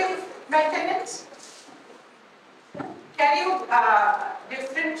preventive maintenance. Can you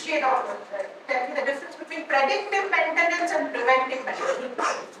differentiate or tell me the difference between predictive maintenance and preventive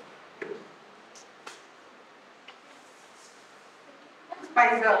maintenance?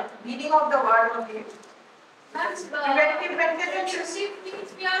 By the meaning of the word only. That's Preventive maintenance is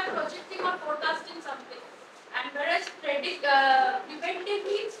means we are projecting or forecasting something. And whereas preventive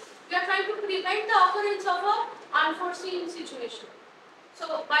means we are trying to prevent the occurrence of an unforeseen situation.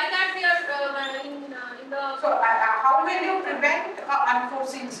 So by that we are in the. So how will you prevent an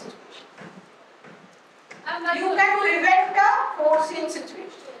unforeseen situation? You can prevent a foreseen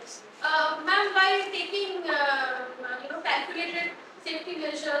situation. Yes. Ma'am, by taking calculated safety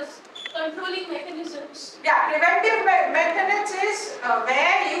measures, controlling mechanisms. Yeah, preventive maintenance is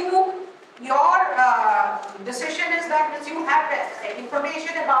where your decision is that you have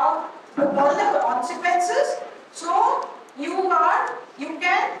information about all the consequences. So you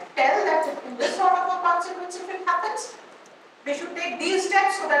can tell that if this sort of a consequence if it happens, we should take these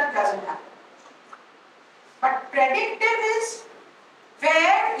steps so that it doesn't happen. But predictive is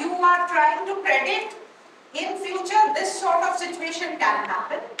where you are trying to predict in future this sort of situation can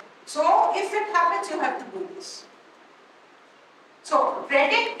happen. So if it happens, you have to do this. So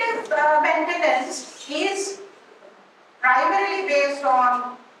predictive maintenance is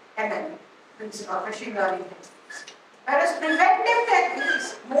these machine learning techniques. Whereas preventive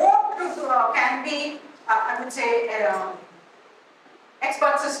techniques more can be, I would say,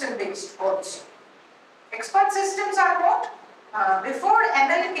 expert system based also. Expert systems are what? Before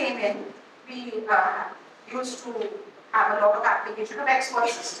ML came in, we used to have a lot of application of expert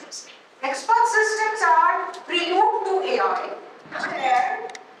systems. Expert systems are prelude to AI, where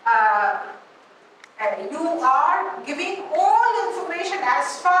you are giving all information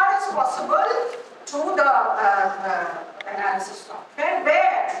as far as possible to the analysis software,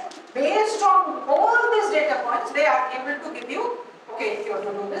 where based on all these data points, they are able to give you, okay, if you have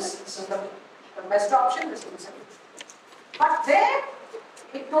to do this, this is the best option, this is the But there,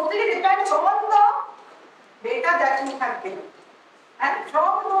 it totally depends on the data that you have given. And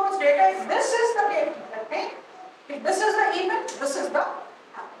from those data, if this is the data, okay, if this is the event, this is the,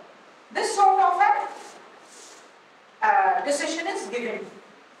 this sort of a decision is given.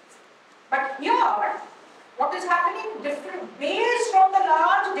 But here, what is happening different, based on the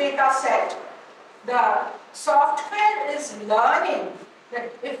large data set, the software is learning that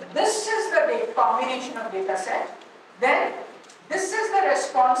if this is the combination of data set, then this is the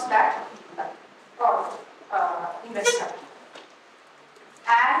response that investor.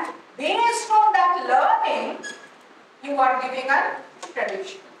 And based on that learning, you are giving a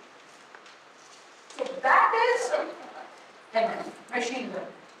prediction. So that is machine learning.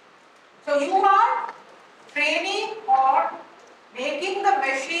 So you are training or making the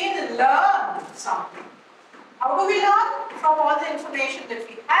machine learn something. How do we learn? From all the information that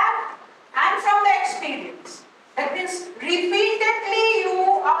we have and from the experience. That means repeatedly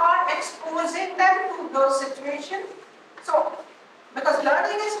you are exposing them to those situations. So, because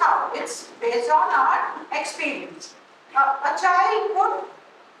learning is how? It's based on our experience. A child would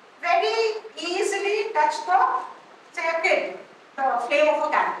very easily touch say a kid, the flame of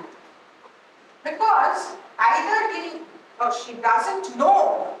a candle. Because either he or she doesn't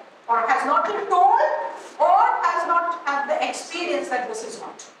know or has not been told or has not had the experience that this is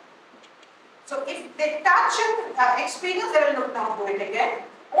not. So if they touch and experience, they will not do it again.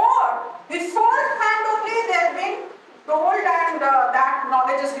 Or beforehand only they have been told and that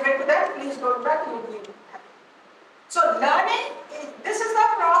knowledge is given to them, please don't do that, you will be happy. So learning, this is the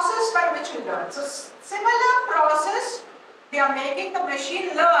process by which we learn. So similar process, we are making the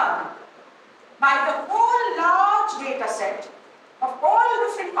machine learn by the whole large data set of all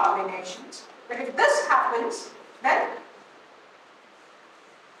different combinations. But if this happens, then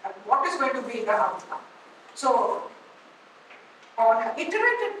what is going to be the outcome? So, on an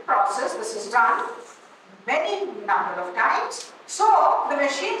iterative process, this is done many number of times. So, the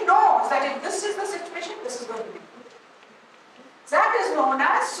machine knows that if this is the situation, this is going to be. That is known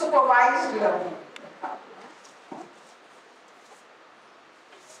as supervised learning.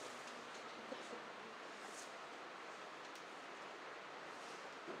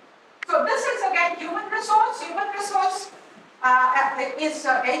 So, this is again human resource. Human resource is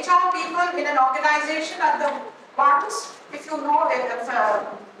HR people in an organization are the ones, if you know,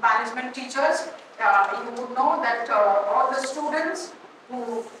 if management teachers, you would know that all the students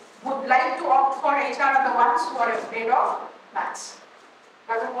who would like to opt for HR are the ones who are afraid of maths.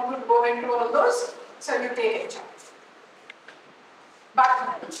 Doesn't want to go into all those, so you take HR.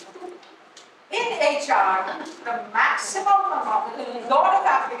 But in HR, the maximum amount, a lot of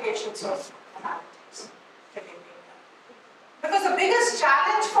applications of analytics. Because the biggest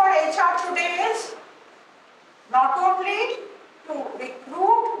challenge for HR today is not only to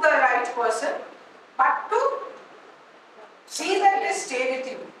recruit the right person, but to see that they stay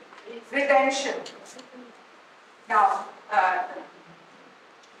with you. Retention. Now,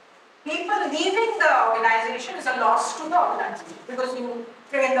 people leaving the organization is a loss to the organization because you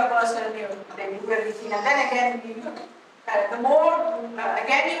train the person, they do everything, and then again the more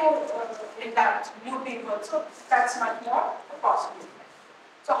again you induct new people, so that's much more possible.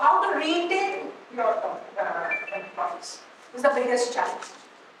 So how to retain your employees is the biggest challenge.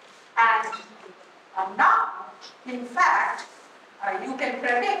 And now, in fact, you can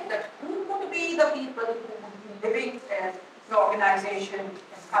predict that who would be the people who would be living in the organization in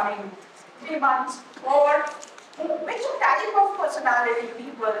coming 3 months, or which type of personality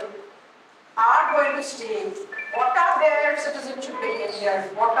people are going to stay, what are their citizenship behaviors,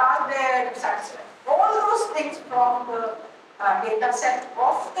 what are their satisfaction, all those things from the data set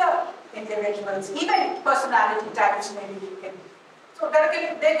of the individuals, even personality types may be taken. So there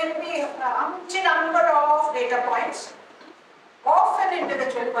can be a number of data points of an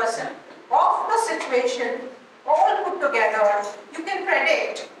individual person, of the situation, all put together. You can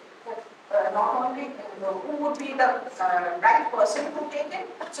predict not only who would be the right person to take it.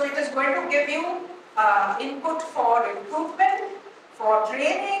 So it is going to give you input for improvement, for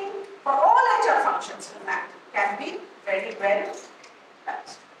training, for all HR functions in that can be very well done.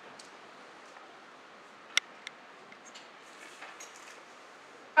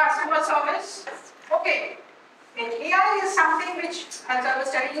 Customer service. Okay. AI is something which, as I was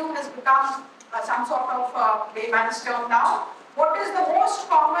telling you, has become some sort of layman's term now. What is the most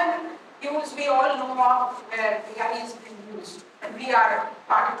common use we all know of where AI is being used? And we are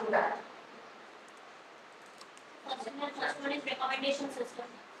party to that. First one is recommendation system.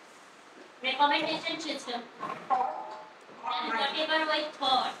 Recommendation system. And whatever I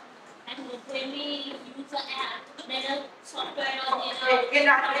thought, and when we use an app, there are software or in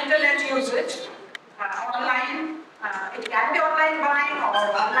internet usage, online, it can be online buying or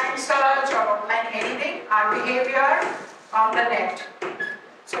online search or online anything, our behavior on the net.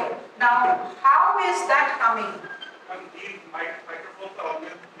 So now, how is that coming? These microphones are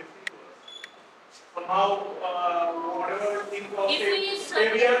always listening to us. Somehow, whatever we think of,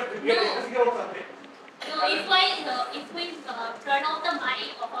 say we are discussing about something. So if we turn off the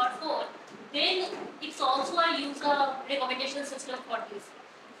mic of our phone, then it's also a user recommendation system for this.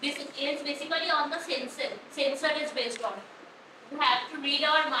 This is basically on the sensor. Sensor is based on. You have to read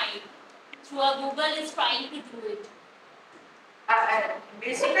our mind. Through a Google is trying to do it.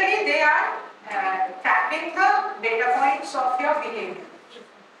 Basically, they are tapping the data points of your behavior.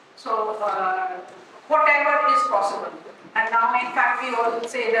 So, whatever is possible. And now, in fact, we also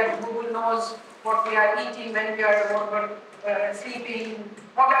say that Google knows what we are eating, when we are sleeping,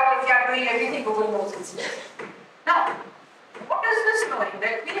 whatever we are doing, everything Google knows is there. Now, what is this knowing?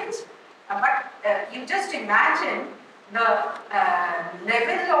 That means, you just imagine the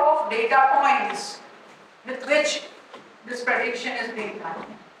level of data points with which this prediction is being done.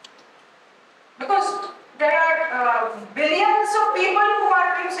 Because there are billions of people who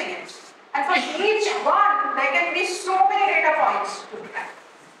are using it. And for each one, there can be so many data points to track.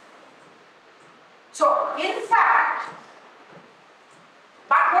 So, in fact,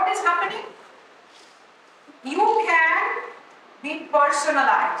 but what is happening? You can be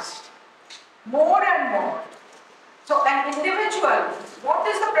personalized more and more. So, an individual, what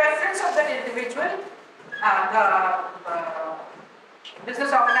is the preference of that individual? The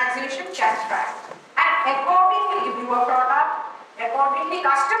business organization can track. And accordingly give you a product, accordingly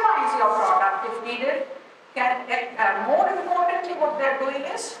customize your product if needed. More importantly, what they are doing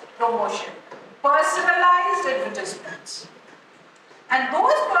is promotion. Personalized advertisements. And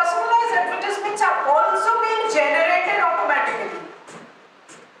those personalized advertisements are also being generated automatically.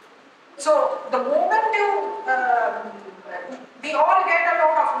 So the moment we all get a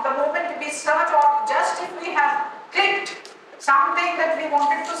lot of, the moment we search or just if we have clicked something that we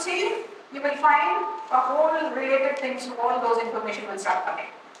wanted to see, you will find a whole related things to all those information will start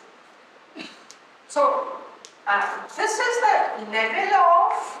coming. So this is the level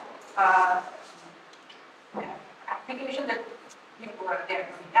of application that people are there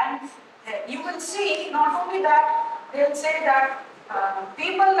doing. And you will see not only that, they'll say that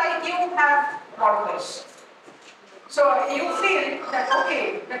people like you have followers. So you feel that,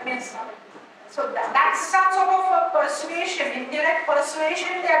 okay, that means, so that's some sort of a persuasion, indirect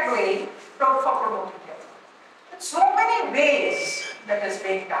persuasion they are doing for promoting it. So many ways that is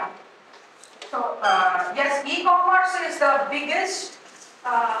being done. So yes, e-commerce is the biggest,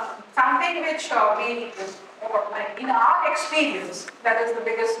 something which in our experience, that is the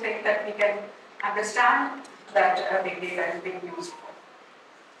biggest thing that we can understand that big data is being used for.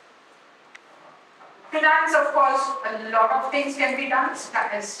 Finance, of course, a lot of things can be done,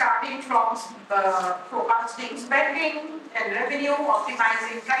 starting from forecasting spending and revenue,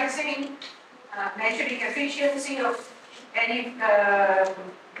 optimizing pricing, measuring efficiency of any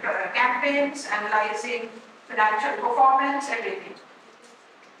campaigns, analyzing financial performance, everything.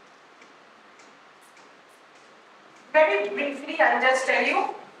 Very briefly, I'll just tell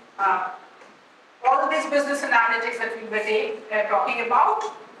you, all these business analytics that we were talking about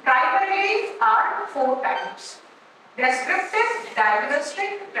primarily are 4 types: descriptive,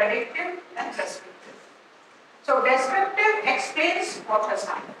 diagnostic, predictive, and prescriptive. So descriptive explains what has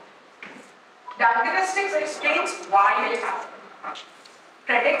happened. Diagnostics explains why it happened.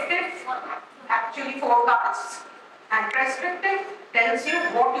 Predictive actually forecasts, and prescriptive tells you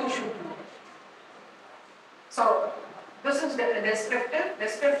what you should do. So this is the descriptive.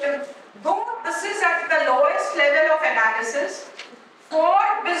 Descriptive, though this is at the lowest level of analysis, for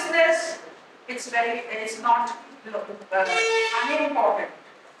business, it's not unimportant.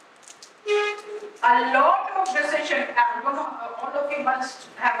 A lot of decision, all of you must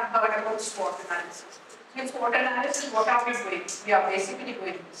have heard about SWOT analysis. In SWOT analysis, what are we doing? We are basically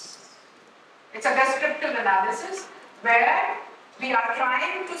doing this. It's a descriptive analysis where we are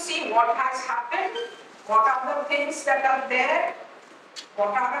trying to see what has happened, what are the things that are there, what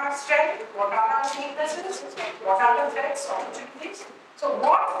are our strengths, what are our weaknesses, what are the threats, opportunities. So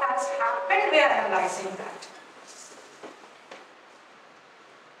what has happened, we are analyzing that.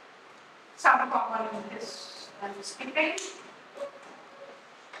 Some common is skipping.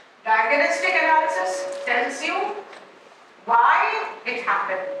 Diagnostic analysis tells you why it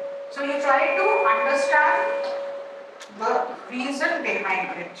happened. So you try to understand the reason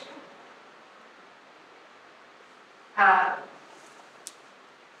behind it.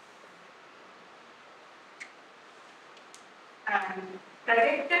 And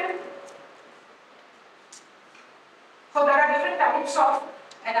predictive. So there are different types of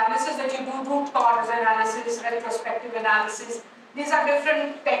analysis that you do, root cause analysis, retrospective analysis. These are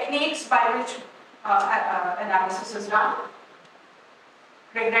different techniques by which analysis is done.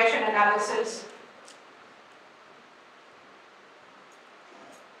 Regression analysis.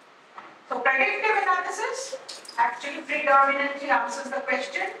 So predictive analysis actually predominantly answers the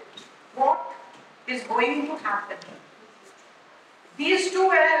question, what is going to happen? These two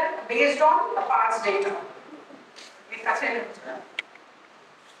were based on the past data.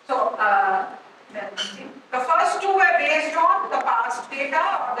 So the first two were based on the past data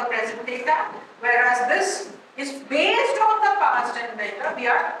or the present data, whereas this is based on the past and data. We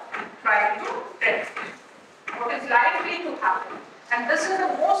are trying to predict what is likely to happen. And this is the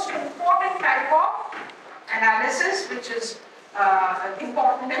most important type of analysis which is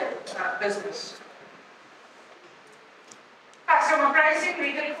important in business. Customer pricing,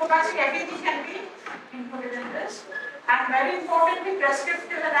 retail forecasting, everything can be included in this. And very importantly,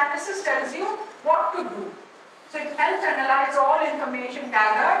 prescriptive analysis tells you what to do. So it helps analyze all information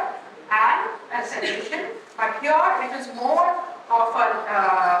gathered and a solution. But here it is more of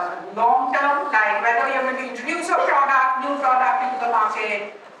a long-term, like whether you're going to introduce a product, new product into the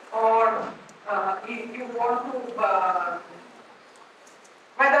market, or if you want to,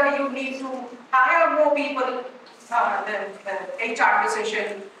 whether you need to hire more people, the HR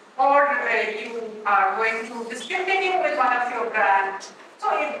decision, or you are going to discontinue with one of your brands. So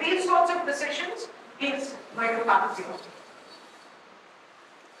if these sorts of decisions is going to come to you.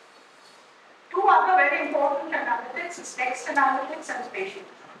 Two other very important analytics is text analytics and spatial.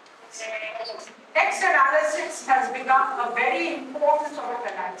 Text analysis has become a very important sort of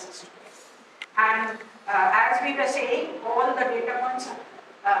analysis today. And as we were saying, all the data points,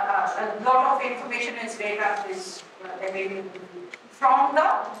 a lot of information is data is available from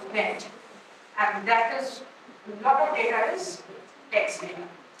the net. And that is, a lot of data is text data.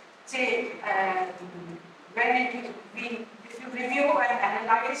 Say, if you review and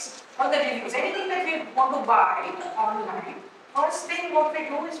analyze all the reviews, anything that we want to buy online, first thing what we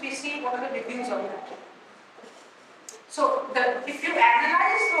do is we see what are the reviews of that. So if you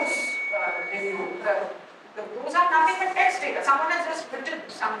analyze those reviews, those are nothing but text data. Someone has just written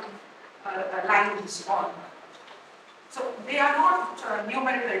some lines on. So they are not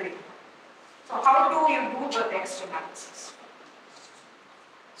numerical data. So how do you do the text analysis?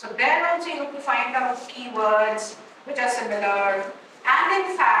 So then also you have to find out keywords which are similar, and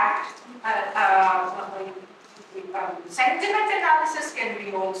in fact, sentiment analysis can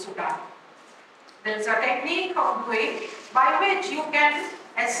be also done. There is a technique of doing by which you can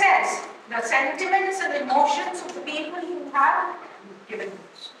assess the sentiments and emotions of the people who have given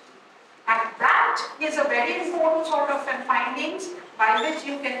books. And that is a very important sort of findings by which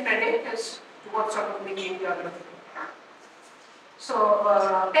you can predict as to what sort of behavior you are going to do.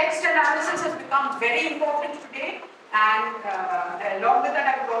 So text analysis has become very important today, and along with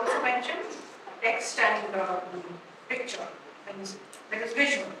that I would also mention text and picture, that is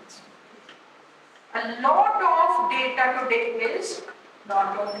visuals. A lot of data today is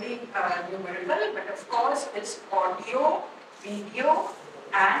not only numerical, but of course it's audio, video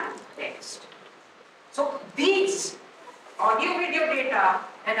and text. So these audio video data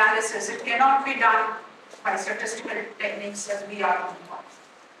analysis, it cannot be done by statistical techniques as we are doing.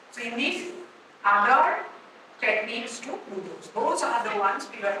 So you need other techniques to do those. Those are the ones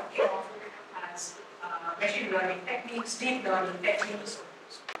we were talking of as machine learning techniques, deep learning techniques.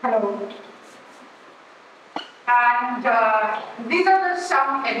 Hello. And these are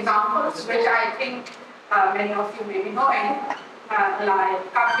some examples which I think many of you may be knowing,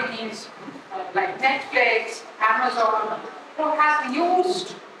 like companies like Netflix, Amazon, who have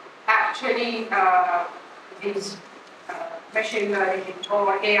used actually these machine learning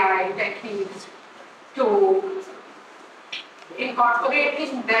or AI techniques to incorporate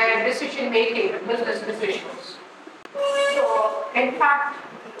in their decision making, business decisions. So, in fact,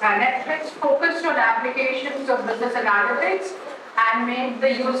 Netflix focused on applications of business analytics and made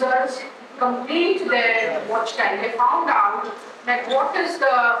the users complete their watch time. They found out that what is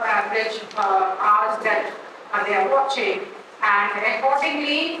the average hours that they are watching, and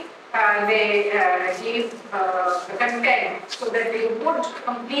accordingly they gave the content so that they would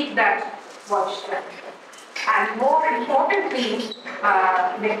complete that watch time. And more importantly,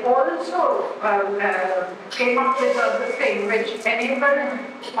 they also came up with this thing which enabled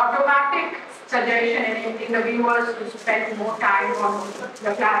automatic suggestion in the viewers to spend more time on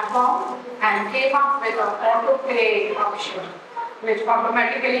the platform, and came up with an autoplay option which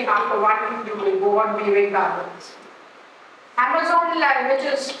automatically after one you will go on viewing the others. Amazon, which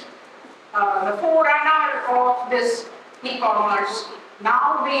is the forerunner of this e-commerce.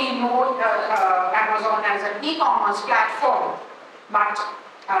 Now we know Amazon as an e-commerce platform, but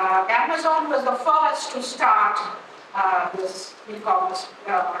Amazon was the first to start this e-commerce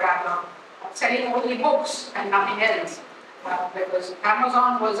rather selling only books and nothing else, because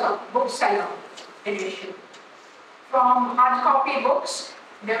Amazon was a bookseller initially. From hard copy books,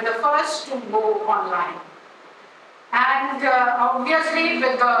 they were the first to go online. And obviously,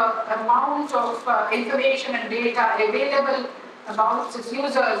 with the amount of information and data available about its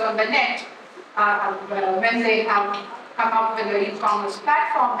users on the net, when they have come up with an e-commerce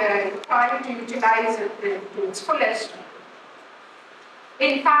platform, they're trying to utilize it to its fullest.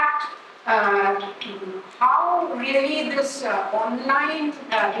 In fact, how really this online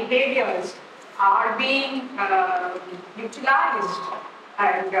behaviors are being utilized,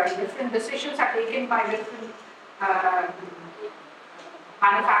 and different decisions are taken by different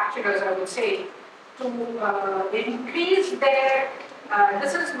manufacturers, I would say, to increase their,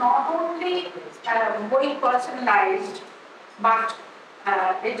 this is not only going personalized, but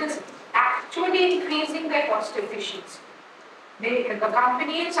it is actually increasing their cost efficiency. The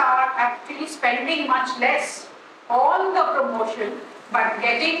companies are actually spending much less on the promotion, but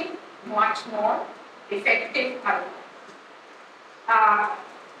getting much more effective help.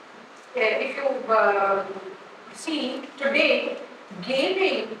 If you see, today,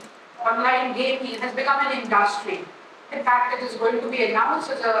 gaming, online gaming has become an industry. In fact, it is going to be announced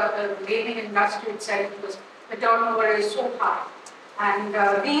as a gaming industry itself because the turnover is so high. And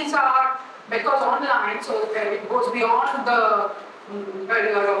these are, because online, so it goes beyond the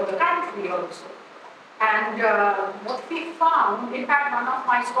area of the country also. And what we found, in fact, one of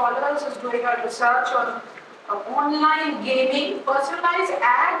my scholars is doing a research on online gaming, personalized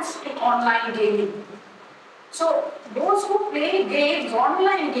ads in online gaming. So those who play games,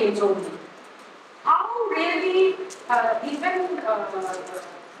 online games only, how really even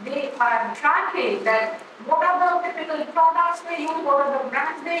they are tracking that what are the typical products they use, what are the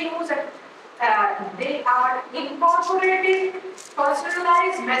brands they use, and they are incorporating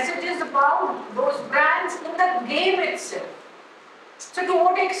personalized messages about those brands in the game itself. So to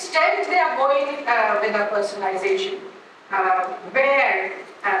what extent they are going with the personalization?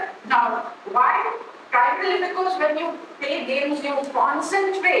 Now, why? Primarily because when you play games, you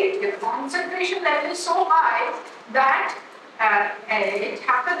concentrate. Your concentration level is so high that it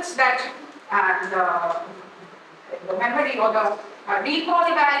happens that the memory or the recall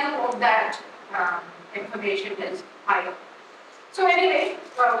value of that information is higher. So anyway,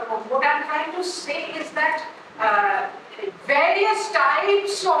 what I'm trying to say is that various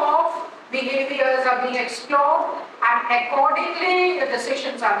types of behaviors are being explored, and accordingly the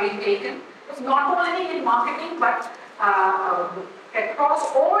decisions are being taken. It's not only in marketing, but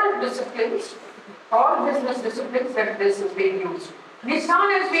across all disciplines, all business disciplines that this is being used.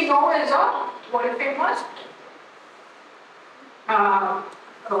 Nissan, as we know, is a world famous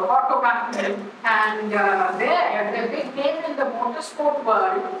auto company, and they're big name in the motorsport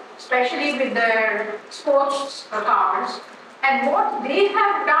world, especially with their sports cars. And what they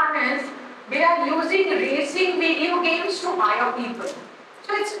have done is they are using racing video games to hire people.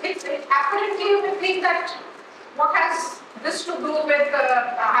 So it's apparently we think that what has this to do with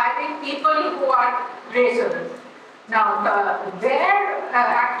hiring people who are racers? Now they're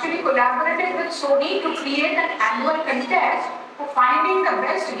actually collaborated with Sony to create an annual contest for finding the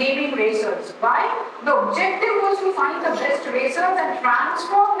best gaming racers. Why? The objective was to find the best racers and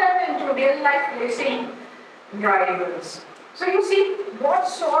transform them into real life racing drivers. So you see what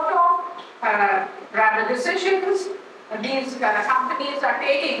sort of rather decisions these companies are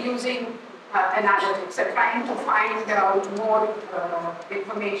taking using analytics and trying to find out more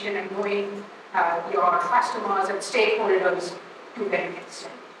information and knowing your customers and stakeholders to their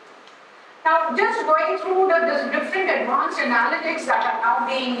extent. Now, just going through the different advanced analytics that are now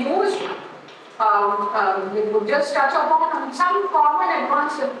being used, we will just touch upon some common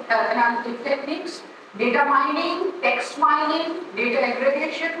advanced analytic techniques: data mining, text mining, data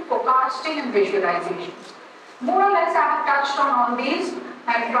aggregation, forecasting, and visualization. More or less, I have touched on all these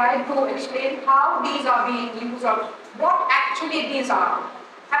and tried to explain how these are being used or what actually these are.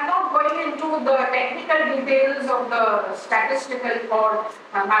 I'm not going into the technical details of the statistical or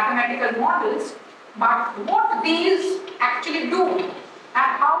mathematical models, but what these actually do and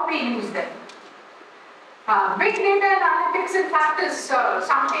how we use them. Big data analytics, in fact, is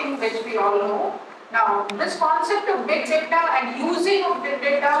something which we all know. Now, this concept of big data and using of big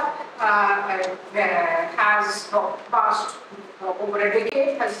data has passed over a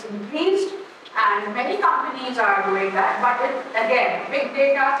decade, has increased, and many companies are doing that. But again, big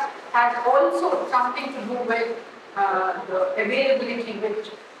data has also something to do with the availability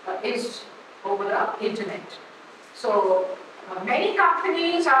which is over the internet. So many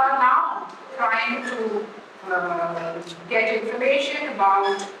companies are now trying to get information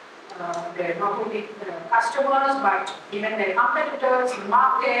about their not only customers but even their competitors, the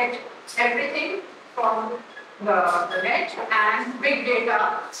market, everything from the net, and big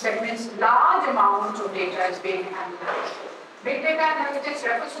data, that means large amount of data is being analyzed. Big data analytics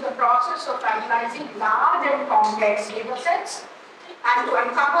refers to the process of analyzing large and complex data sets and to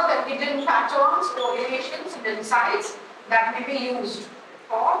uncover the hidden patterns, correlations, and insights that may be used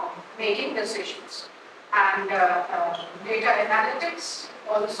for making decisions. And data analytics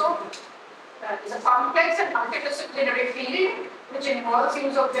also is a complex and multidisciplinary field which involves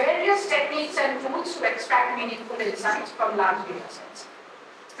use of various techniques and tools to extract meaningful insights from large data sets.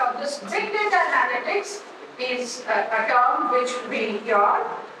 So this big data analytics is a term which we hear.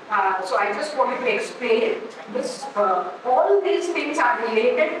 So I just wanted to explain this. All these things are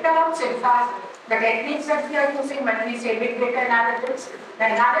related terms. In fact, the techniques that we are using when we say big data analytics,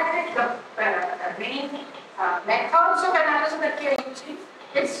 the analytics, the main methods of analysis that we are using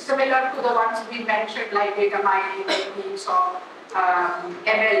is similar to the ones we mentioned, like data mining techniques or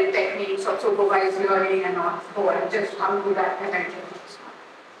ML techniques or supervised learning and all. So I'll just come to that eventually.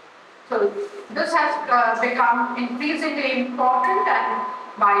 So this has become increasingly important, and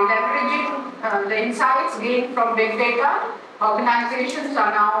by leveraging the insights gained from big data, organizations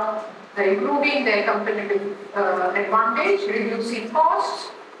are now improving their competitive advantage, reducing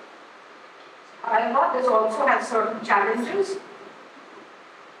costs. However, this also has certain challenges.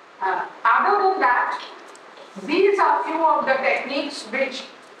 Other than that, these are few of the techniques which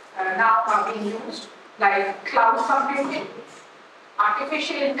now are being used, like cloud computing,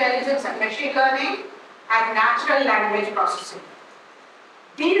 artificial intelligence and machine learning, and natural language processing.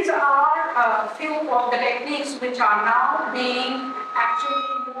 These are a few of the techniques which are now being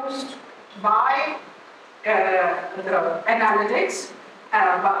actually used by the analytics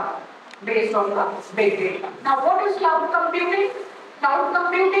based on the big data. Now, what is cloud computing? Cloud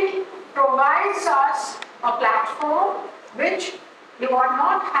computing provides us a platform which you are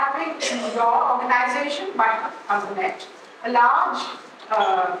not having in your organization but on the net. A large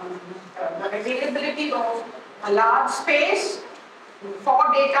the availability of a large space for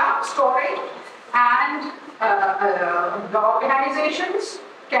data storage, and the organizations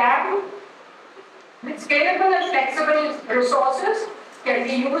can, with scalable and flexible resources, can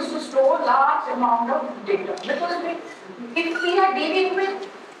be used to store large amount of data. Because if we are dealing with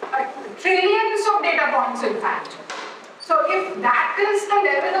trillions of data points, in fact. So if that is the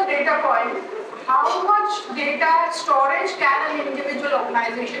level of data point, how much data storage can an individual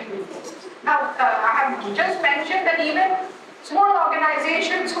organization do? Now, I have just mentioned that even small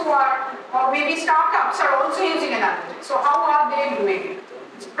organizations who are, or maybe startups, are also using analytics. So how are they doing it?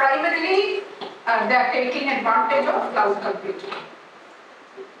 It's primarily, they are taking advantage of cloud computing.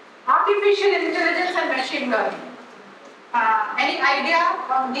 Artificial intelligence and machine learning. Any idea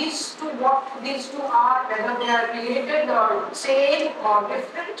on these two, what these two are, whether they are related or same or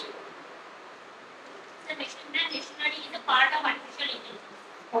different? The machine learning is a part of artificial intelligence.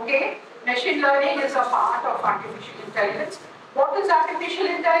 Okay, machine learning is a part of artificial intelligence. What is artificial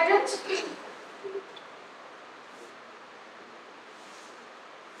intelligence?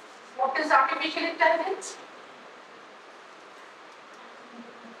 What is artificial intelligence?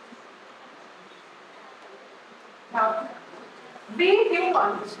 Now, we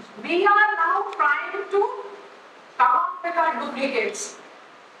humans, we are now trying to come up with our duplicates,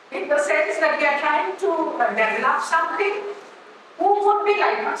 in the sense that we are trying to develop something who would be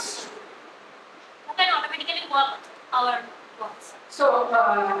like us. Who can automatically work our works. So,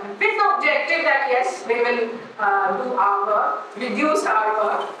 with the objective that yes, we will do our work, reduce our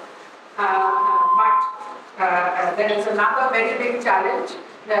work, But there is another very big challenge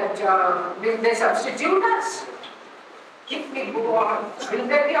that will they substitute us? If we go on, will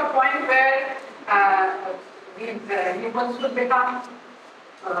there be a point where humans will become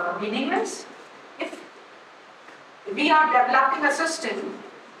meaningless? If we are developing a system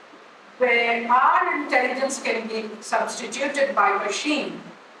where our intelligence can be substituted by machine,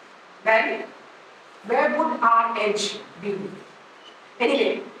 then where would our edge be?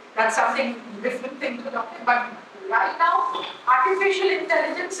 Anyway, that's something different thing to talk about. But right now, artificial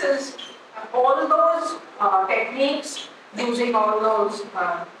intelligence is all those techniques using all those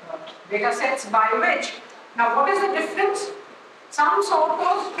data sets by which. Now, what is the difference? Some sort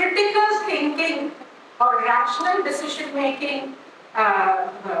of critical thinking or rational decision making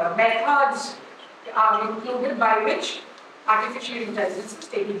methods are included by which artificial intelligence is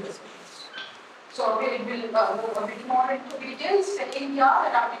taking decisions. So we will go a bit more into details, saying here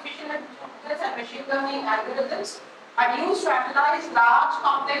that artificial intelligence and machine learning algorithms are used to analyze large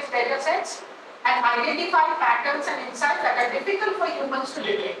complex data sets and identify patterns and insights that are difficult for humans to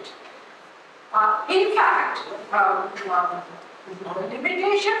detect. In fact, the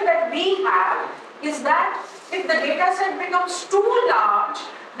limitation that we have is that if the data set becomes too large,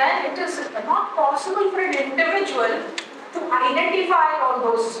 then it is not possible for an individual to identify all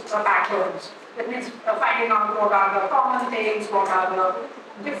those patterns. That means finding out what are the common things, what are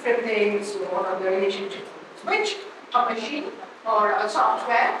the different things, what are the relationships, which a machine or a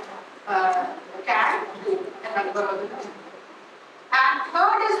software can do an algorithm. And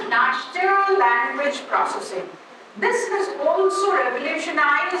third is natural language processing. This has also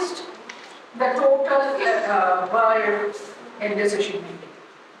revolutionized the total world in decision making.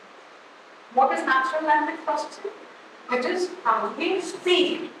 What is natural language processing? It is how we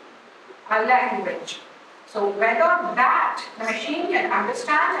speak a language. So whether that machine can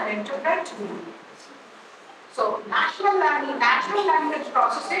understand and interpret. So natural language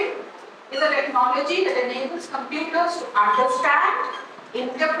processing is a technology that enables computers to understand,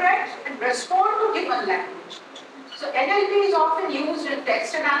 interpret, and respond to given language. So NLP is often used in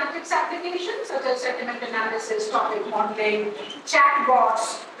text analytics applications such as sentiment analysis, topic modeling,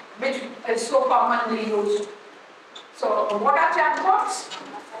 chatbots, which is so commonly used. So what are chatbots?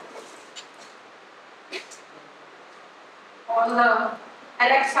 All the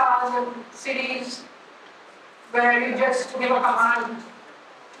Alexas and Siris where you just give a command.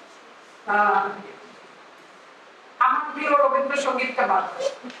 আমার প্রিয় রবীন্দ্রসঙ্গীতটা বাদ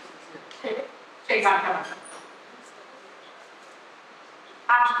সেই গানটা বাদ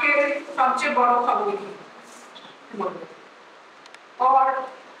আজকে সবচেয়ে বড় খবর কি বলবো আর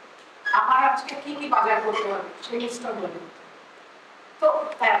আমার আজকে কি কি বাজার করতে হবে সেই লিস্টটা বলবো So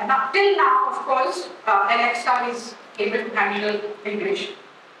till now, of course, Alexa is able to handle English,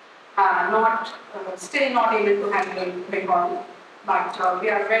 still not able to handle Bengali, but we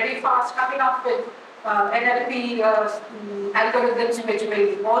are very fast coming up with NLP algorithms which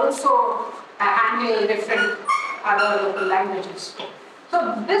will also handle different other local languages. So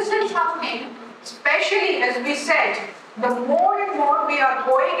this is something, especially as we said, the more and more we are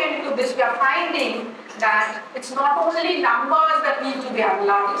going into this, we are finding that it's not only numbers that need to be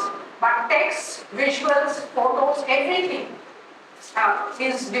analyzed, but text, visuals, photos, everything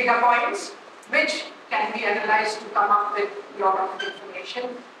is data points which can be analyzed to come up with a lot of information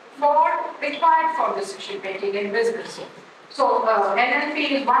required for decision making in business. So NLP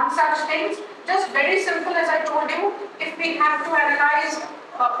is one such thing. Just very simple as I told you, if we have to analyze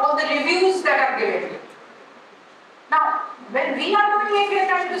all the reviews that are given. Now, when we are doing it, we are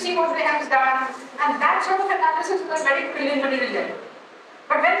trying to see what they have done, and that sort of analysis is a very preliminary level.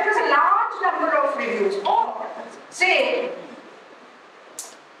 But when there is a large number of reviews, or say,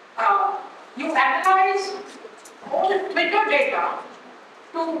 you analyze all Twitter data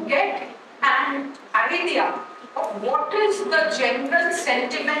to get an idea of what is the general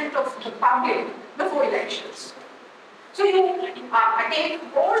sentiment of the public before elections. So you take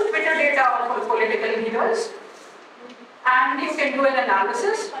all Twitter data of political leaders, and you can do an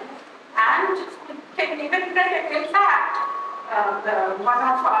analysis and can even predict. In fact, one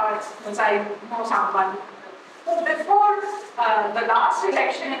of our, as I know someone, who before the last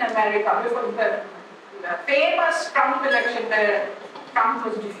election in America, before the famous Trump election where Trump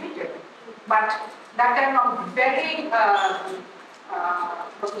was defeated, but that time a very,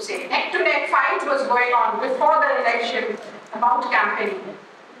 neck-to-neck fight was going on before the election about campaigning.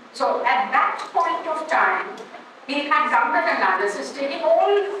 So at that point of time, he had done that analysis, taking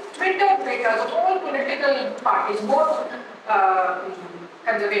all Twitter data of all political parties, both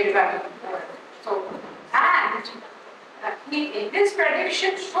conservative and and his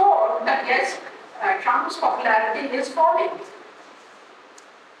prediction showed that yes, Trump's popularity is falling.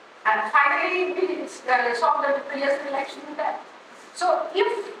 And finally, we saw the previous election there. So,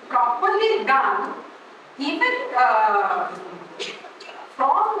 if properly done, even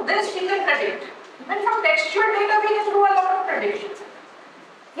from this we can predict, even from textual data we can do a lot of predictions.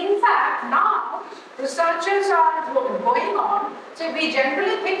 In fact, now researchers are going on, so we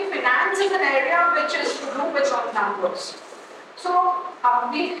generally think finance is an area which is to do with numbers. So,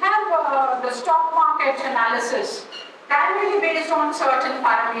 we have the stock market analysis primarily based on certain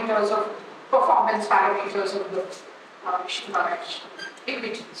parameters of performance parameters of the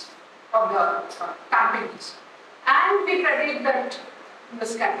equities of the companies, and we predict that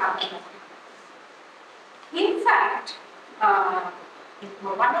this can happen. In fact,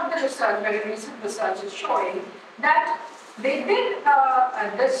 one of the research, very recent research is showing that they did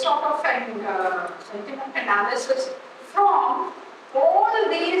this sort of sentiment analysis from all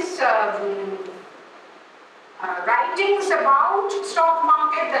these writings about stock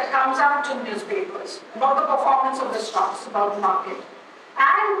market that comes out in newspapers, about the performance of the stocks, about the market,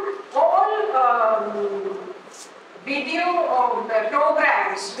 and all video of the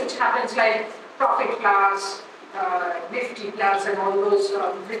programs which happens like Profit Plus, Nifty Plus, and all those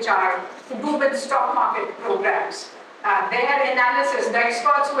which are to do with stock market programs. Their analysis, the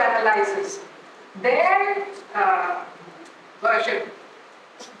experts who analyzes, their version.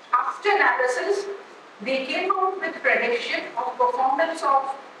 After analysis, they came out with prediction of performance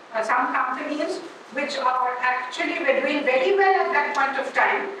of some companies which are actually were doing very well at that point of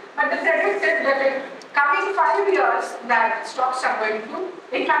time, but they predicted that in coming 5 years that stocks are going to,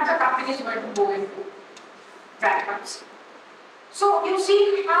 in fact the company is going to go into bankruptcy. So you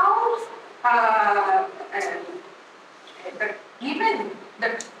see how even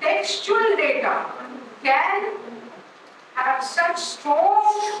the textual data can have such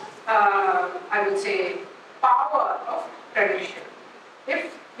strong, I would say, power of prediction,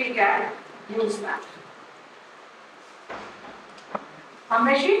 if we can use that.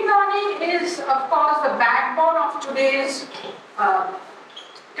 Machine learning is, of course, the backbone of today's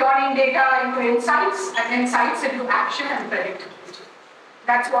turning data into insights and insights into action and predictability.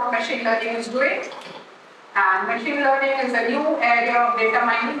 That's what machine learning is doing. And machine learning is a new area of data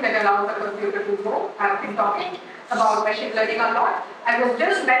mining that allows the computer to grow. I've been talking about machine learning a lot. I will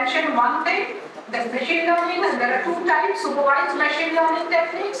just mention one thing, that machine learning, there are two types, supervised machine learning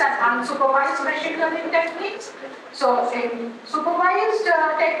techniques and unsupervised machine learning techniques. So in supervised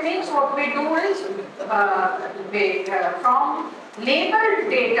techniques, what we do is, from labeled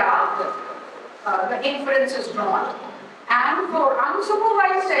data, the inference is drawn. And for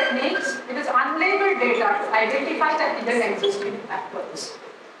unsupervised techniques, it is unlabeled data to identify the hidden existing factors.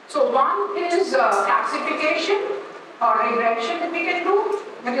 So one is classification or regression that we can do,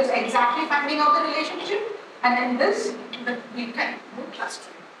 that is exactly finding out the relationship, and in this, we can do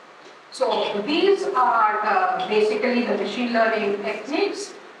clustering. So these are basically the machine learning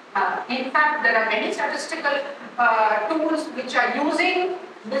techniques. In fact, there are many statistical tools which are using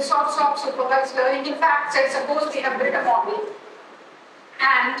this sorts of supervised learning. In fact, say suppose we have built a model,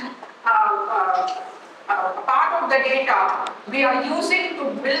 and a part of the data we are using to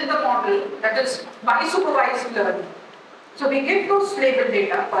build the model, that is by supervised learning. So we give those labeled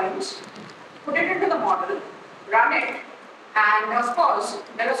data points, put it into the model, run it, and of course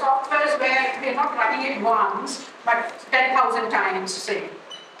there are softwares where we are not running it once, but 10,000 times, say.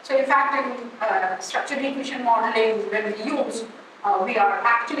 So in fact, in structured diffusion modeling, when we use, we are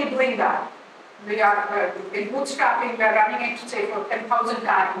actually doing that. We are in bootstrapping, we are running it, say, for 10,000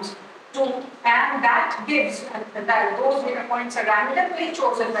 times, and that gives, that those data points are randomly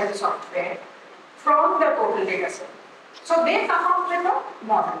chosen by the software from the total data set. So they come out with a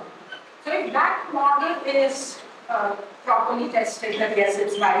model. So if that model is properly tested, that yes,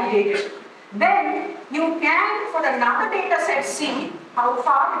 it's validated, then you can, for another data set, see how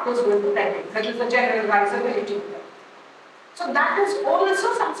far it is going to predict. That is the generalizability. So that is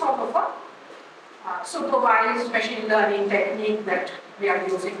also some sort of a supervised machine learning technique that we are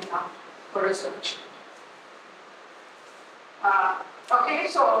using now for research. Okay,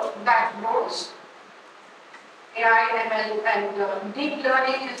 so that goes. AI, ML, and deep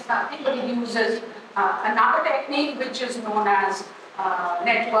learning is nothing but it uses another technique which is known as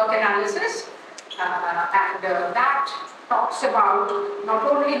network analysis, and that talks about not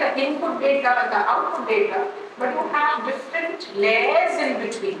only the input data and the output data, but you have different layers in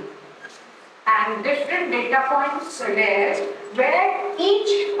between and different data points layers where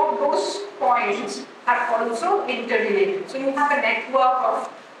each of those points are also interrelated. So you have a network of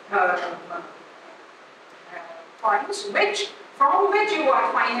points from which you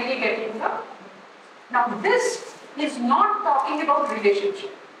are finally getting the. Now this is not talking about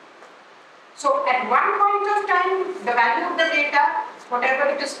relationship. So at one point of time, the value of the data, whatever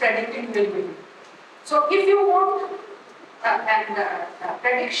it is predicting will be. So if you want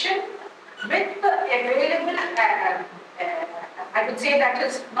prediction with the available, I would say that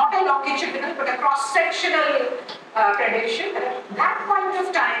is not a longitudinal but a cross-sectional prediction. At that point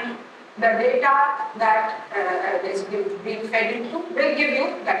of time, the data that is being fed into will give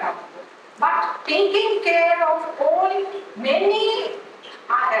you that output. But taking care of all many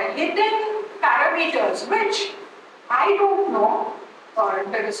hidden parameters which I don't know, or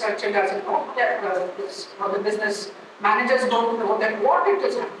the researcher doesn't know, or the business managers don't know that what it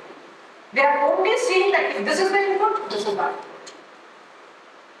is happening. They are only seeing that if this is the input, this is the output.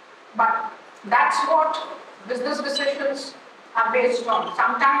 But that's what business decisions are based on.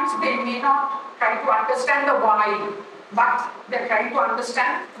 Sometimes they may not try to understand the why, but they're trying to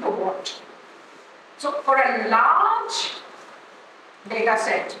understand the what. So for a large data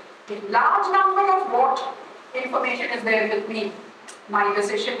set, a large number of what information is there with me, my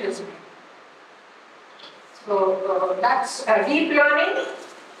decision is made. So that's deep learning.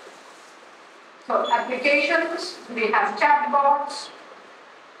 So applications, we have chatbots,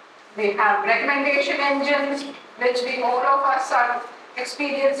 we have recommendation engines, which all of us are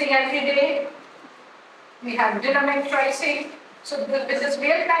experiencing every day. We have dynamic pricing. So with this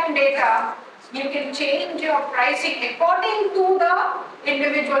real-time data, you can change your pricing according to the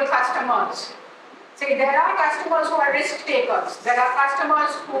individual customers. Say there are customers who are risk takers. There are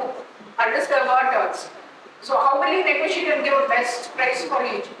customers who are risk averters. So how will you negotiate and give a best price for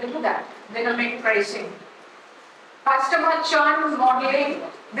each? You do that. Dynamic pricing. Customer churn modeling.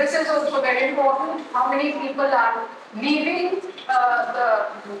 This is also very important. How many people are leaving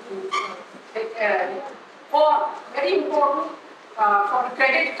or very important for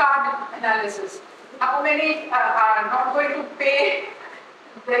credit card analysis. How many are not going to pay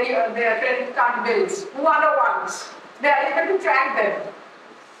their credit card bills? Who are the ones? They are able to track them.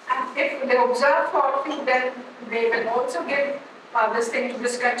 And if they observe for a few, then they will also give this thing to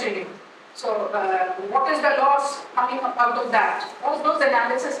discontinue. So what is the loss coming out of that? All those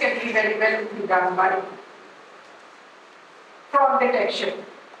analysis can be very well done by fraud detection.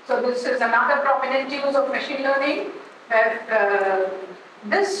 So this is another prominent use of machine learning.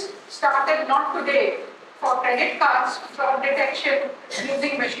 This started not today. For credit cards, fraud detection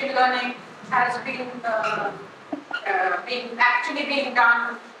using machine learning has been actually being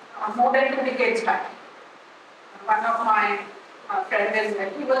done more than 2 decades back. One of my friends,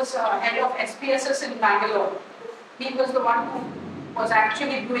 he was head of SPSS in Bangalore. He was the one who was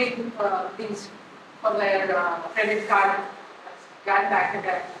actually doing these for their credit card back in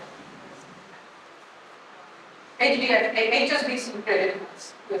there. HSBC credit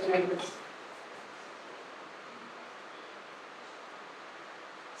cards was doing this.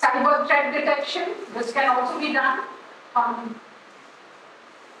 Cyber threat detection, this can also be done.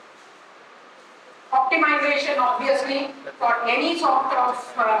 Optimization, obviously, for any sort of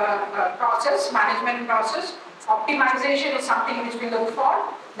process, management process, optimization is something which we look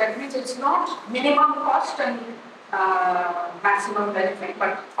for. That means it's not minimum cost and maximum benefit,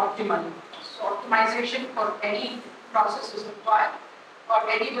 but optimal. So optimization for any process is required. For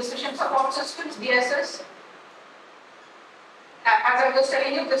any decision support systems, DSS. As I was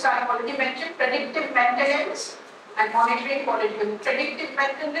telling you, this I already mentioned, predictive maintenance and monitoring quality. Predictive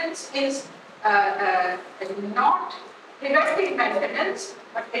maintenance is not preventive maintenance,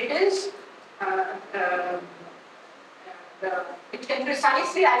 but it is it can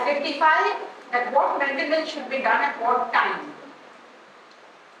precisely identify that what maintenance should be done at what time.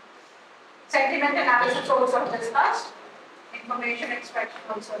 Sentiment analysis also discussed. Information extraction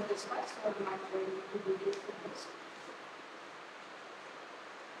also discussed. So I'm not going to do this.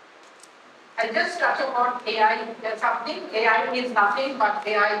 I'll just touch upon AI. AI is nothing but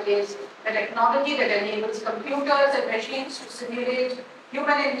AI is the technology that enables computers and machines to simulate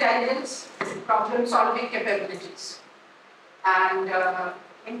human intelligence, problem-solving capabilities. And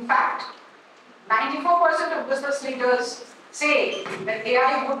in fact, 94% of business leaders say that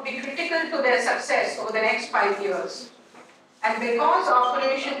AI would be critical to their success over the next 5 years. And because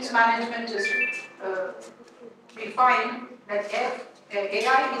operations management is, we find that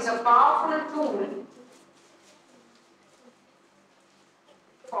AI is a powerful tool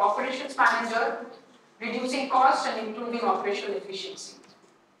for operations manager, reducing cost and improving operational efficiency.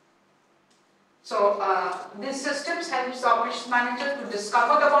 So these systems helps the operations manager to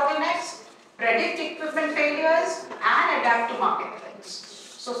discover the bottlenecks, predict equipment failures, and adapt to market trends.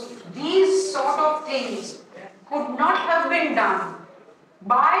 So these sort of things could not have been done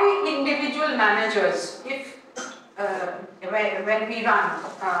by individual managers if when we run,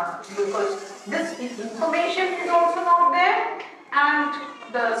 because this information is also not there and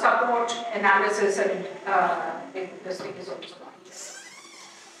the support analysis and this thing is also not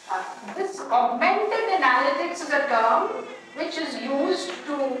there. This augmented analytics is a term which is used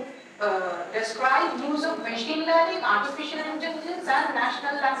to describe use of machine learning, artificial intelligence and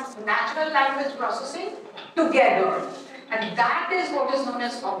natural language processing together. And that is what is known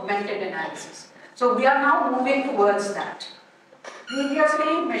as augmented analysis. So we are now moving towards that.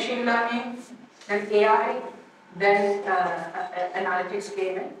 Previously, machine learning, then AI, then analytics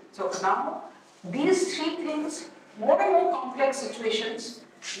came in. So now, these three things, more and more complex situations,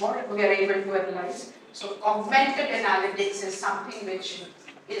 more we are able to analyze. So augmented analytics is something which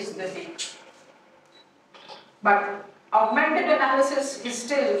is the thing. But augmented analysis is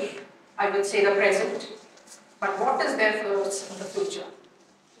still, I would say, the present. But what is there for us in the future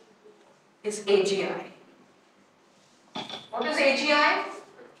is AGI. What is AGI?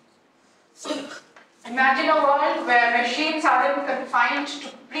 Imagine a world where machines aren't confined to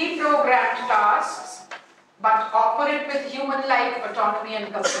pre-programmed tasks, but operate with human-like autonomy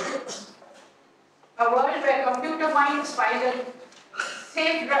and competence. A world where computer minds pilot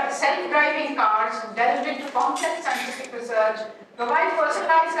self-driving cars, delve into complex scientific research, provide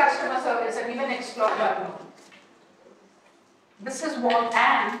personalized customer service, and even explore learning. This is what,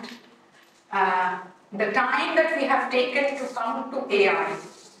 and the time that we have taken to come to AI,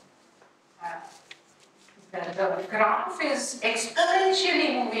 the graph is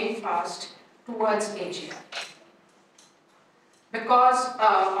exponentially moving fast towards AGI because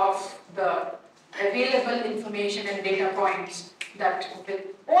of the available information and data points that with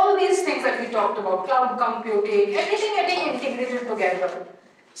all these things that we talked about, cloud computing, everything getting integrated together.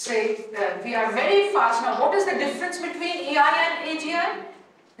 So we are very fast now. What is the difference between AI and AGI?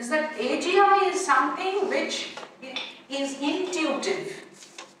 Is that AGI is something which is intuitive.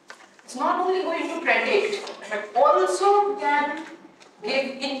 It's not only going to predict, but also can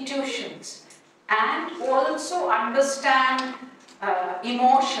give intuitions and also understand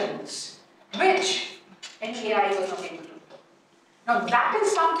emotions, which an AI was not able to do. Now that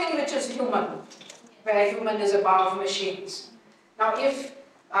is something which is human, where human is above machines. Now if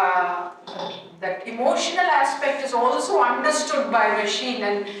that emotional aspect is also understood by machine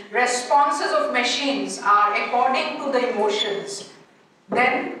and responses of machines are according to the emotions,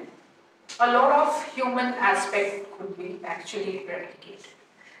 then a lot of human aspect could be actually replicated.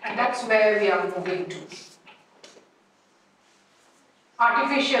 And that's where we are moving to.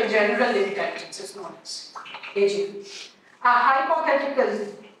 Artificial general intelligence is known as AGI. A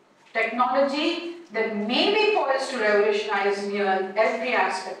hypothetical technology that may be poised to revolutionize near every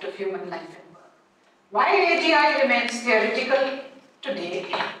aspect of human life and work. While AGI remains theoretical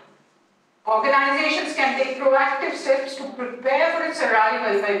today, organizations can take proactive steps to prepare for its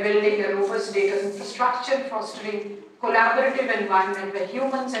arrival by building a robust data infrastructure, fostering collaborative environment where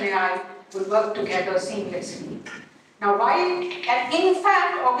humans and AI will work together seamlessly. Now, and in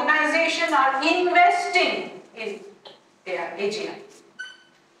fact, organizations are investing in AGI.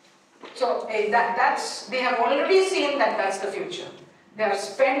 So they have already seen that that's the future. They are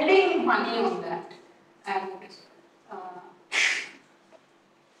spending money on that. And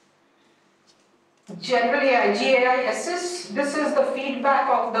generally, GAI assists. This is the feedback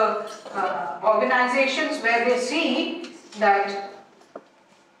of the organizations where they see that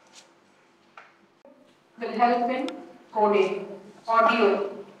will help in coding, audio,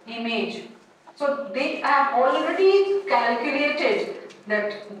 image. So they have already calculated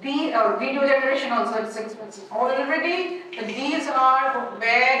that the video generation also is expensive. Already these are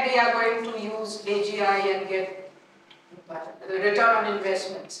where they are going to use AGI and get return on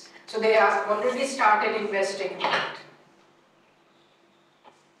investments. So they have already started investing in it.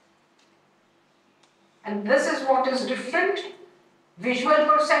 And this is what is different: visual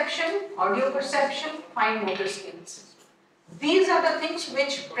perception, audio perception, fine motor skills. These are the things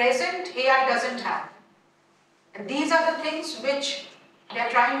which present AI doesn't have. And these are the things which they are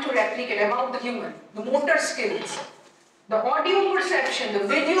trying to replicate about the human. The motor skills, the audio perception, the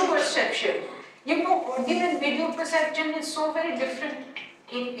video perception. You know, audio and video perception is so very different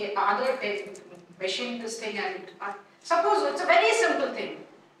in other machine this thing. And suppose it's a very simple thing.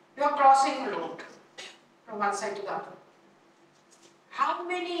 You are crossing a road from one side to the other. How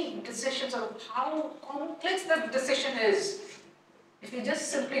many decisions or how complex the decision is, if you just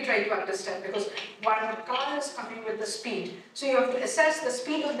simply try to understand, because one car is coming with the speed, so you have to assess the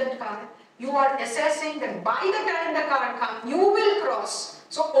speed of that car. You are assessing that by the time the car comes, you will cross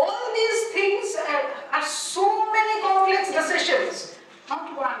So all these things are so many complex decisions,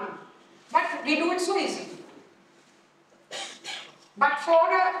 not one, but we do it so easily. But for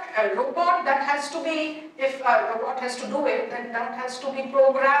a robot that has to be, if a robot has to do it, then that has to be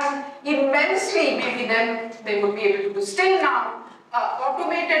programmed immensely, maybe then they would be able to do. Still now,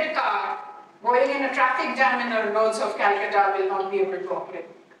 automated car going in a traffic jam in the roads of Calcutta will not be able to operate.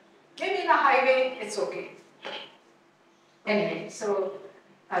 Maybe in a highway, it's okay. Anyway, so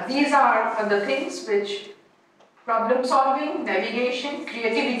these are the things which problem solving, navigation,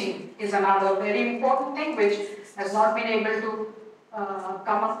 creativity is another very important thing which has not been able to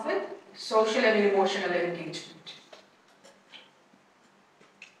come up with, social and emotional engagement.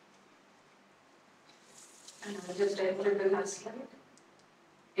 And I'll just end with the last slide.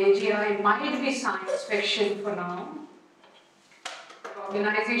 AGI might be science fiction for now.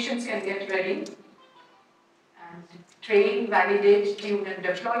 Organizations can get ready and train, validate, tune and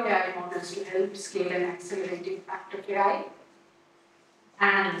deploy AI models to help scale and accelerate impact of AI.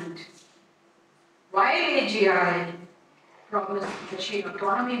 And while AGI promise machine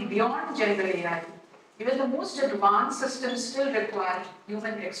autonomy beyond general AI, even the most advanced systems still require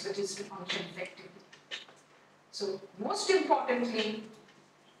human expertise to function effectively. So most importantly,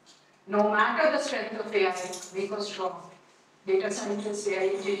 no matter the strength of AI, weak or strong, data scientists,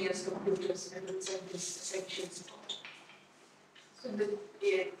 AI engineers, computers, and scientists, essentials. So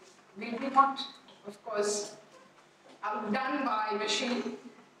we will not, of course, outdone by machine.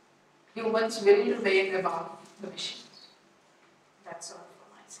 Humans will remain above the machines. That's all.